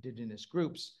with indigenous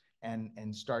groups and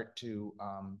start to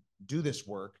do this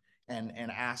work and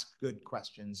ask good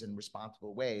questions in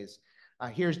responsible ways.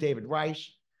 Here's David Reich,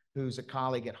 who's a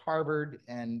colleague at Harvard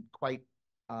and quite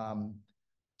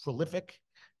prolific.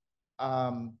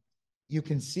 You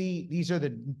can see these are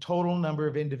the total number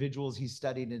of individuals he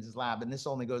studied in his lab, and this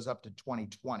only goes up to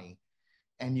 2020.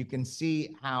 And you can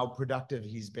see how productive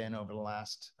he's been over the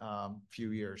last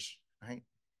few years, right?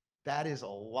 That is a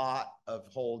lot of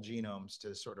whole genomes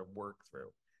to sort of work through.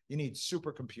 You need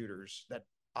supercomputers that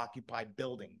occupy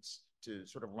buildings to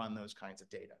sort of run those kinds of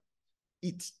data.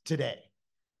 It's today.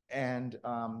 And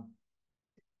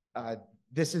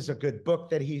this is a good book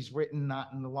that he's written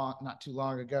not too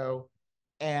long ago.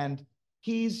 And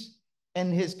he's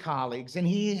and his colleagues, and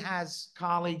he has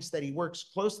colleagues that he works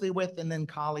closely with and then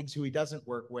colleagues who he doesn't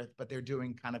work with, but they're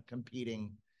doing kind of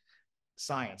competing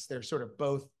science. They're sort of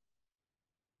both,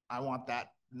 I want that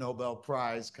Nobel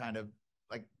Prize kind of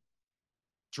like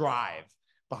drive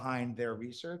behind their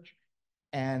research.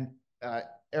 And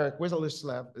Erik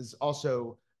Wieselslav is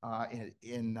also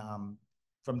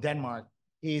from Denmark,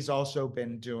 he's also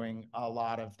been doing a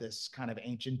lot of this kind of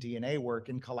ancient DNA work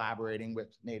and collaborating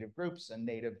with Native groups and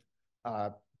Native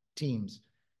teams.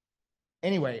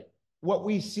 Anyway, what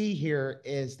we see here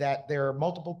is that there are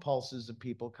multiple pulses of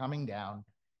people coming down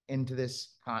into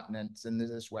this continent and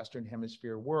this Western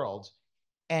Hemisphere world.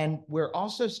 And we're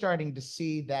also starting to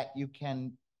see that you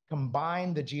can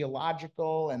combine the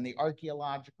geological and the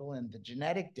archaeological and the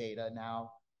genetic data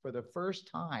now for the first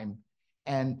time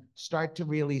and start to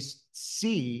really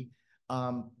see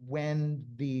when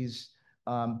these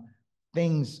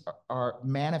things are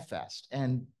manifest.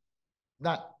 And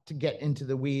not to get into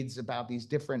the weeds about these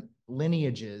different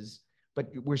lineages, but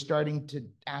we're starting to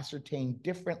ascertain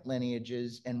different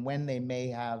lineages and when they may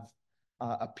have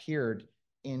appeared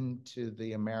into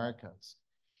the Americas.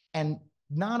 And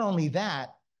not only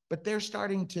that, but they're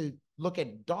starting to look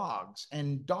at dogs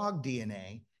and dog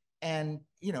DNA. And,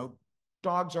 you know,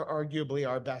 dogs are arguably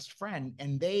our best friend.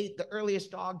 And the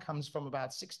earliest dog comes from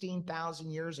about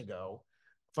 16,000 years ago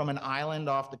from an island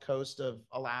off the coast of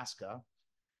Alaska.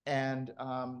 And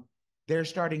they're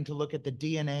starting to look at the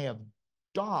DNA of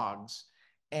dogs.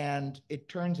 And it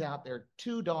turns out there are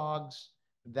two dogs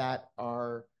that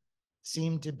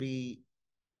seem to be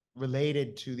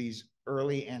related to these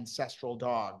early ancestral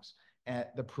dogs.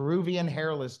 The Peruvian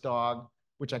hairless dog,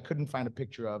 which I couldn't find a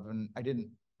picture of, and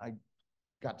I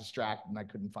got distracted and I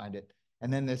couldn't find it.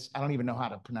 And then this, I don't even know how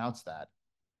to pronounce that.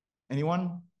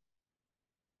 Anyone?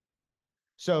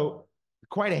 So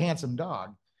quite a handsome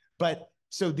dog. But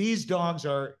so these dogs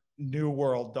are New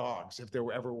World dogs, if there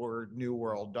ever were New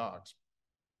World dogs.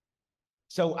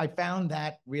 So I found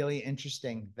that really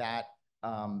interesting that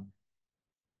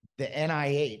the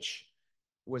NIH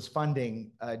was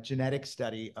funding a genetic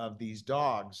study of these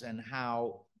dogs and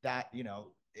how that, you know,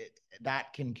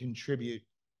 that can contribute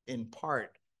in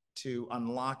part to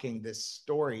unlocking this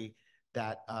story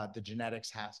that the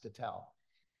genetics has to tell.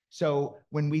 So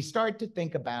when we start to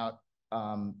think about,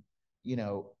 you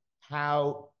know,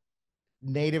 how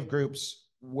Native groups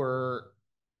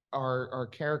are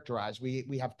characterized,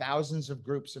 we have thousands of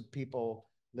groups of people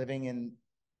living in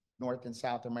North and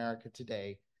South America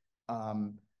today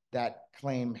that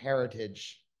claim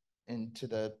heritage into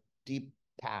the deep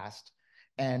past,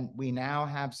 and we now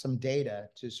have some data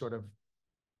to sort of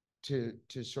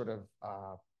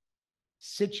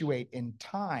situate in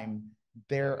time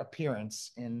their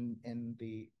appearance in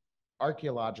the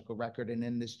archaeological record and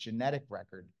in this genetic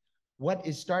record. What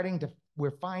is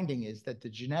we're finding is that the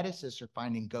geneticists are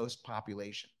finding ghost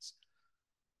populations.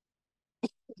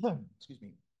 Excuse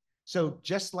me. So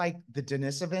just like the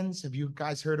Denisovans, have you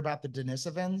guys heard about the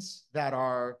Denisovans that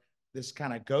are this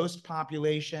kind of ghost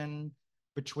population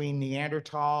between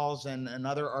Neanderthals and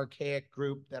another archaic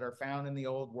group that are found in the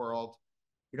old world?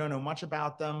 We don't know much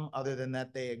about them other than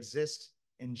that they exist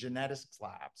in genetics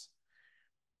labs,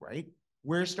 right?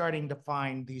 We're starting to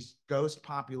find these ghost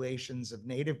populations of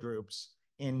native groups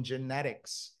in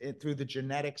genetics, through the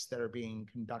genetics that are being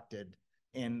conducted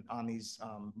on these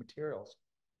materials.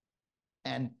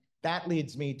 And that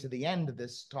leads me to the end of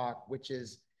this talk, which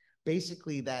is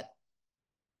basically that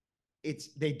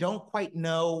they don't quite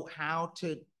know how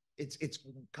to, it's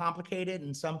complicated,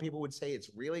 and some people would say it's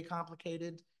really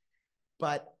complicated,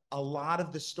 but a lot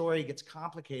of the story gets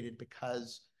complicated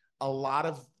because a lot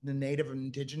of the native and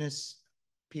indigenous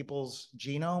people's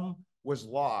genome was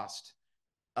lost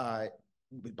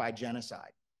by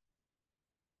genocide.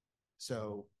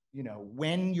 So, you know,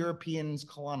 when Europeans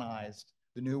colonized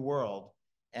the New World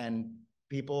and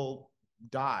people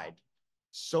died,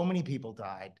 so many people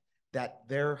died, that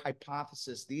their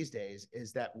hypothesis these days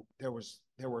is that there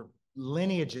were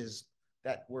lineages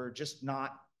that were just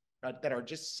not, that are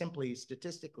just simply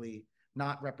statistically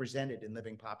not represented in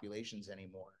living populations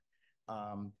anymore.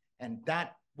 And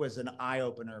that was an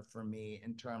eye-opener for me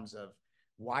in terms of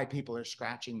why people are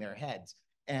scratching their heads.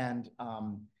 And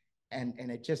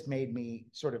it just made me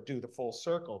sort of do the full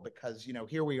circle, because, you know,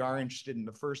 here we are interested in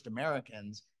the first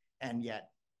Americans, and yet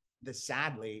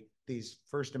sadly, these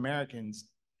first Americans,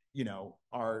 you know,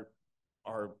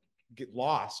 get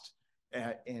lost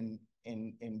in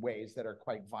ways that are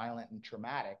quite violent and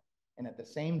traumatic. And at the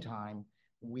same time,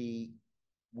 we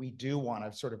do want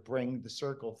to sort of bring the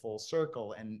circle full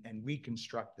circle and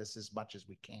reconstruct this as much as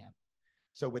we can.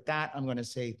 So with that, I'm going to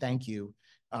say thank you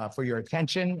for your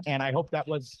attention, and I hope that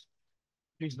was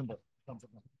reasonable.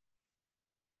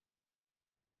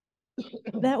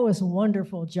 That was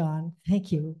wonderful, John.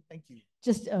 Thank you. Thank you.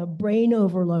 Just a brain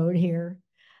overload here,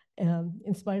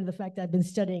 in spite of the fact that I've been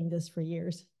studying this for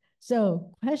years.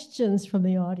 So, questions from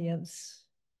the audience?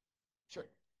 Sure.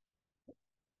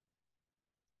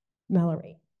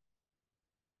 Mallory.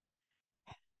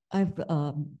 I've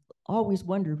always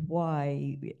wondered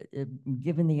why,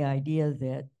 given the idea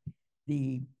that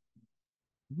the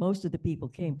most of the people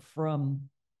came from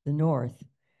the north,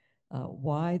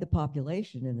 why the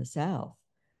population in the south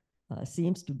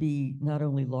seems to be not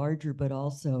only larger but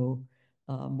also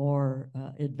more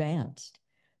advanced.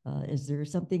 Is there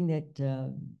something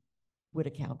that would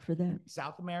account for that?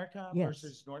 South America Yes.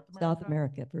 versus North America? South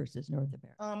America versus North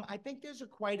America. I think there's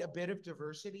quite a bit of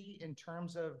diversity in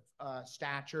terms of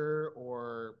stature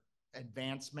or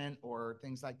advancement or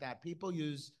things like that. People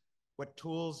use what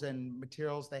tools and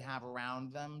materials they have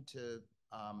around them to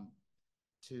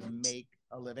make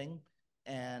a living.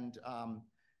 And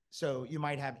so you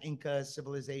might have Inca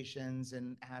civilizations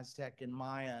and Aztec and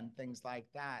Maya and things like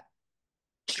that.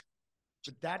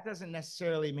 But that doesn't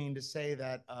necessarily mean to say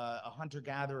that a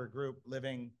hunter-gatherer group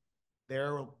living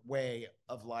their way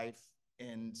of life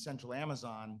in central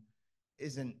Amazon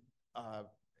isn't,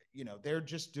 they're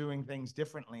just doing things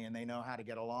differently and they know how to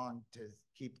get along to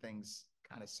keep things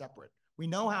kind of separate. We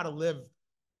know how to live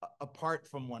apart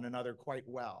from one another quite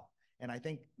well. And I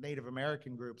think Native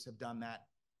American groups have done that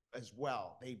as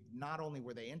well. They not only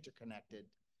were they interconnected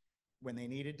when they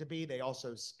needed to be, they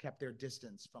also kept their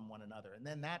distance from one another. And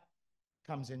then that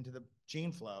comes into the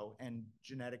gene flow and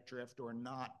genetic drift or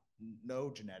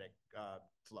no genetic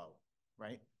flow,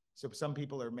 right? So some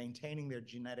people are maintaining their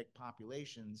genetic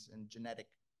populations and genetic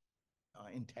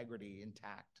integrity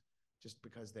intact just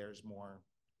because there's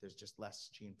just less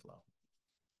gene flow.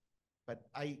 But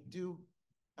I do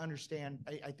understand,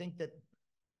 I think that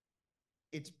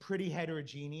it's pretty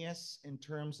heterogeneous in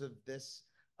terms of this,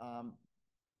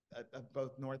 of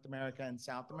both North America and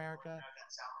South America.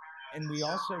 And we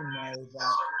also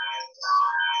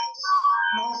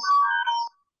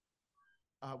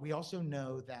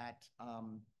know that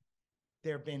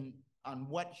there have been, on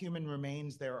what human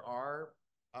remains there are,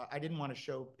 I didn't want to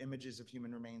show images of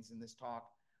human remains in this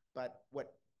talk, but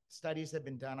what studies have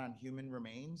been done on human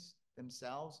remains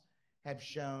themselves have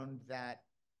shown that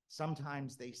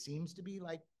sometimes they seems to be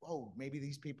like, oh, maybe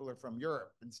these people are from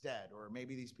Europe instead, or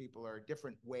maybe these people are a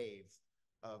different wave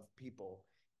of people.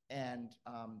 And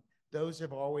those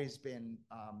have always been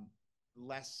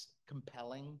less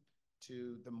compelling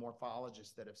to the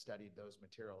morphologists that have studied those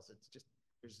materials. It's just,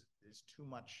 there's too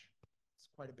much, it's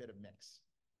quite a bit of mix.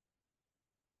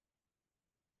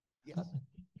 Yes.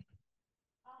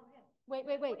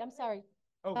 Wait, I'm sorry.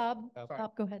 Oh,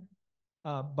 Bob, go ahead.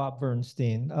 Bob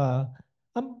Bernstein.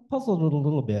 I'm puzzled a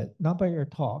little bit, not by your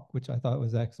talk, which I thought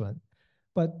was excellent,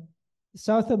 but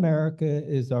South America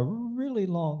is a really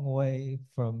long way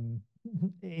from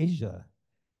Asia.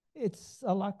 It's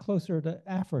a lot closer to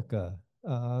Africa,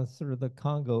 sort of the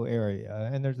Congo area,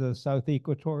 and there's a South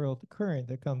Equatorial Current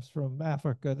that comes from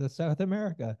Africa to South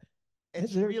America. It's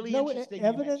Is there really no interesting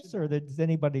evidence, or does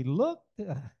anybody look?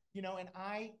 And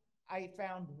I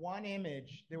found one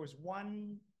image. There was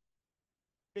one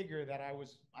figure that I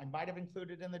might have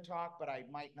included in the talk, but I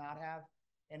might not have.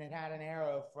 And it had an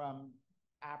arrow from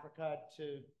Africa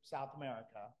to South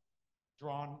America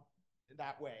drawn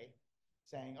that way,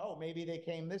 saying, oh, maybe they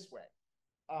came this way.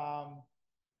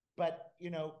 But,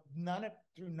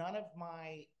 through none of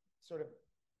my sort of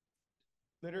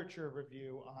literature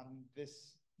review on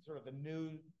this sort of the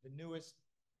newest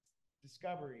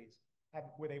discoveries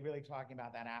were they really talking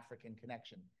about that African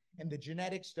connection. And the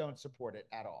genetics don't support it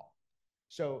at all.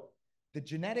 So the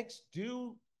genetics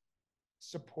do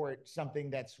support something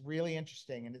that's really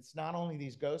interesting. And it's not only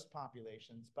these ghost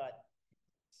populations, but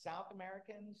South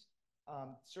Americans,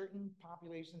 certain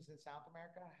populations in South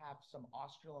America have some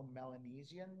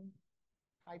Australomelanesian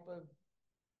type of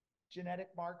genetic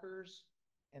markers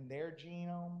in their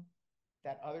genome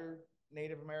that other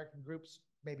Native American groups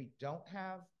maybe don't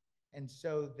have. And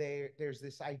so there's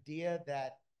this idea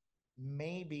that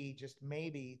maybe, just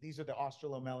maybe, these are the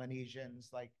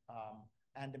Australomelanesians, like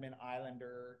Andaman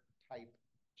Islander type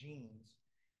genes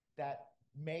that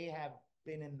may have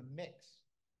been in the mix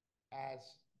as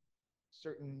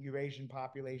certain Eurasian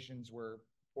populations were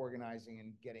organizing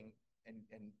and getting and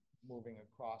moving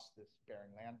across this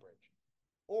Bering Land Bridge.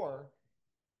 Or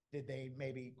did they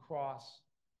maybe cross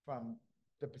from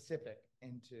the Pacific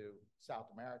into South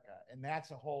America? And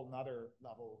that's a whole nother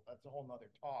level, that's a whole nother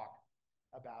talk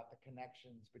about the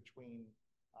connections between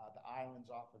the islands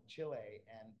off of Chile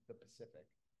and the Pacific.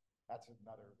 That's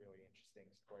another really interesting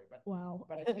story. But Wow.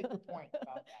 But I take your point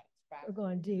about that. It's fascinating. We're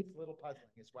going deep. It's a little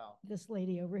puzzling as well. This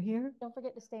lady over here. Don't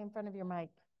forget to stay in front of your mic.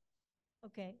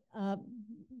 Okay.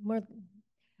 More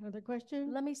other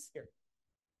questions? Let me, Here.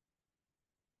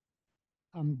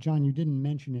 John, you didn't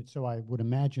mention it, so I would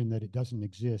imagine that it doesn't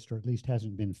exist, or at least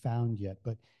hasn't been found yet.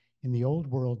 But in the old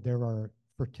world, there are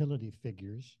fertility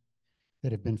figures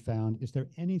that have been found. Is there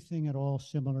anything at all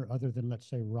similar other than, let's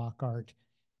say, rock art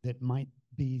that might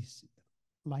be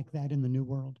like that in the New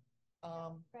World?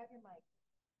 Grab your mic.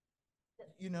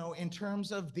 You know, in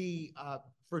terms of the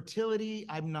fertility,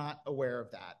 I'm not aware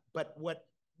of that. But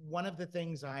one of the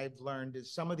things I've learned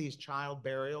is some of these child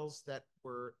burials that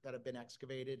have been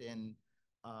excavated in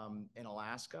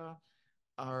Alaska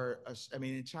are, I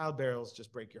mean, child burials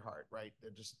just break your heart, right?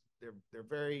 They're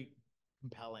very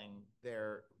compelling.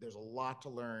 There's a lot to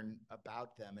learn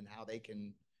about them and how they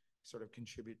can sort of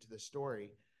contribute to the story.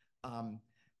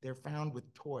 They're found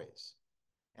with toys,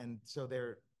 and so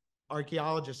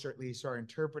archaeologists, or at least, are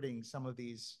interpreting some of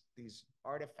these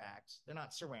artifacts. They're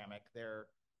not ceramic, they're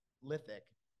lithic,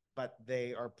 but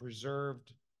they are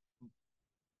preserved,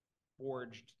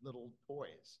 forged little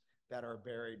toys that are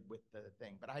buried with the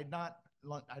thing. But I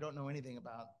don't know anything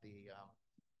about the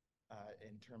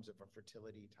in terms of a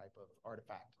fertility type of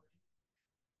artifact.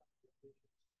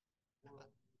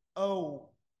 Oh,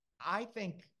 I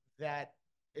think that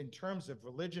in terms of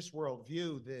religious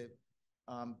worldview,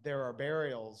 there are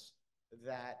burials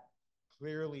that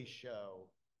clearly show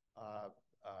a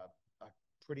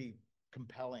pretty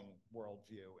compelling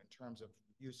worldview in terms of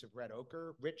use of red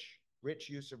ochre, rich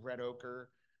use of red ochre,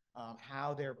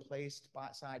 how they're placed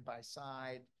side by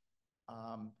side,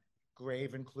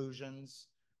 grave inclusions,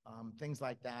 things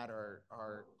like that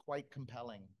are quite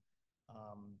compelling.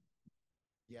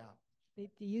 Yeah.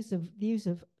 The use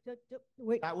of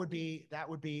wait. That would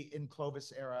be in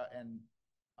Clovis era and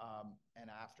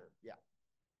after. Yeah.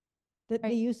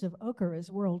 The use of ochre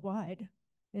is worldwide.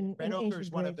 Red ochre ancient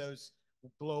is one of graves. those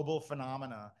global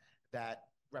phenomena that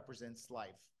represents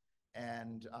life.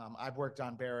 And I've worked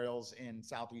on burials in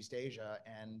Southeast Asia,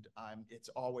 and it's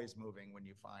always moving when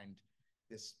you find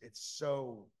this. It's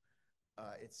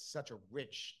such a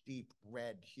rich, deep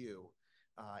red hue.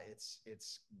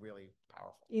 It's really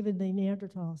powerful. Even the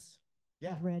Neanderthals.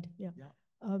 Yeah. Red. Yeah.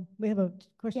 Yeah. We have a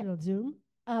question on Zoom.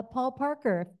 Paul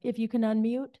Parker, if you can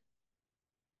unmute.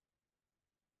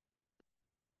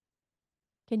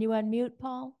 Can you unmute,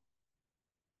 Paul?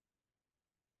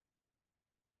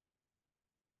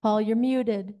 Paul, you're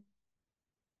muted.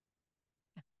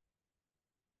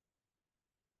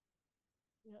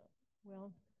 Yeah.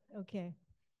 Well, okay.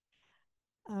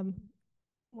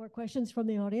 More questions from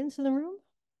the audience in the room?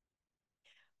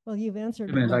 Well, you've answered.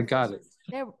 Wait a minute, I got it.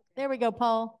 There we go,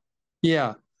 Paul.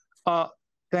 Yeah.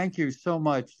 Thank you so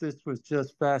much. This was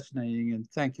just fascinating. And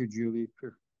thank you, Julie,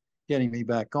 for getting me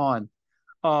back on.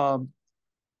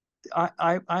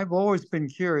 I've always been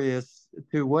curious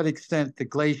to what extent the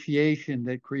glaciation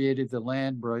that created the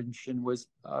land bridge and was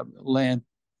land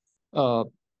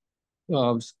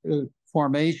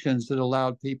formations that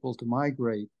allowed people to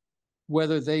migrate,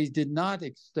 whether they did not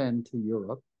extend to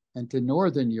Europe and to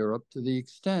Northern Europe to the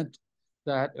extent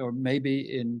that, or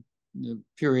maybe in the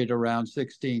period around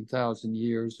 16,000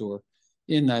 years or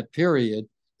in that period,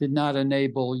 did not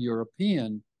enable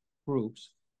European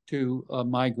groups to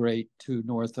migrate to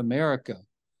North America.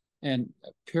 And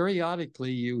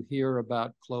periodically you hear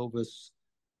about Clovis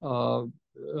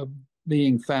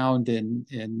being found in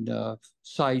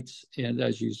sites, and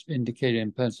as you indicated,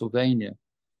 in Pennsylvania,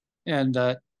 and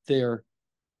that there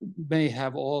may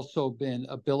have also been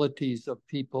abilities of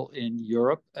people in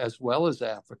Europe as well as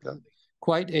Africa,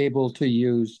 quite able to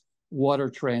use water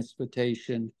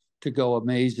transportation to go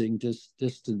amazing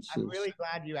distances. I'm really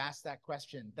glad you asked that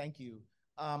question. Thank you.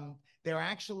 There are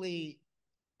actually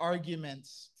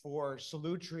arguments for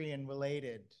Solutrean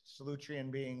related,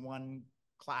 Solutrean being one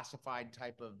classified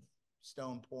type of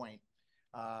stone point,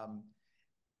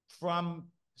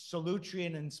 from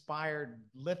Solutrean inspired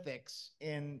lithics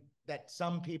that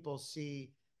some people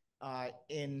see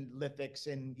in lithics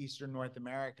in Eastern North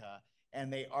America,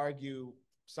 and they argue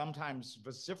sometimes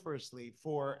vociferously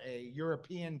for a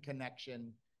European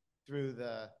connection through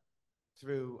a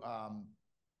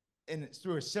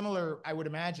similar, I would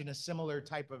imagine, a similar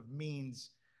type of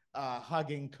means,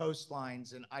 hugging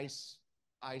coastlines and ice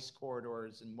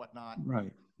corridors and whatnot.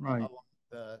 Right. Along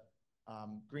the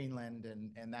Greenland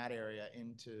and that area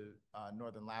into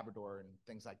northern Labrador and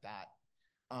things like that.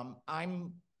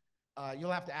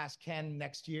 You'll have to ask Ken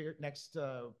next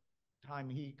time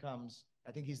he comes.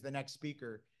 I think he's the next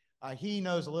speaker. He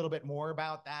knows a little bit more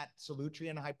about that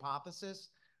Solutrean hypothesis,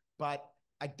 but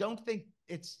I don't think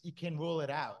you can rule it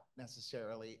out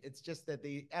necessarily. It's just that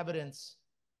the evidence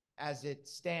as it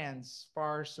stands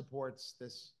far supports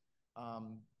this,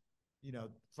 from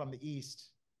the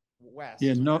east, west.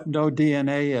 Yeah, no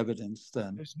DNA evidence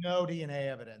then. There's no DNA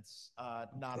evidence,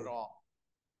 not at all.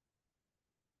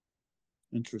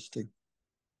 Interesting.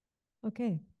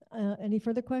 Okay. Any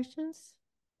further questions?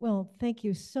 Well, thank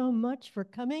you so much for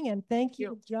coming, and thank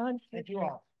you, John. Thank you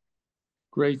all.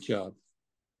 Great job.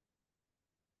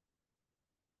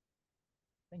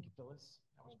 Thank you, Phyllis.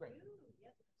 That was great.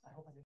 I hope I didn't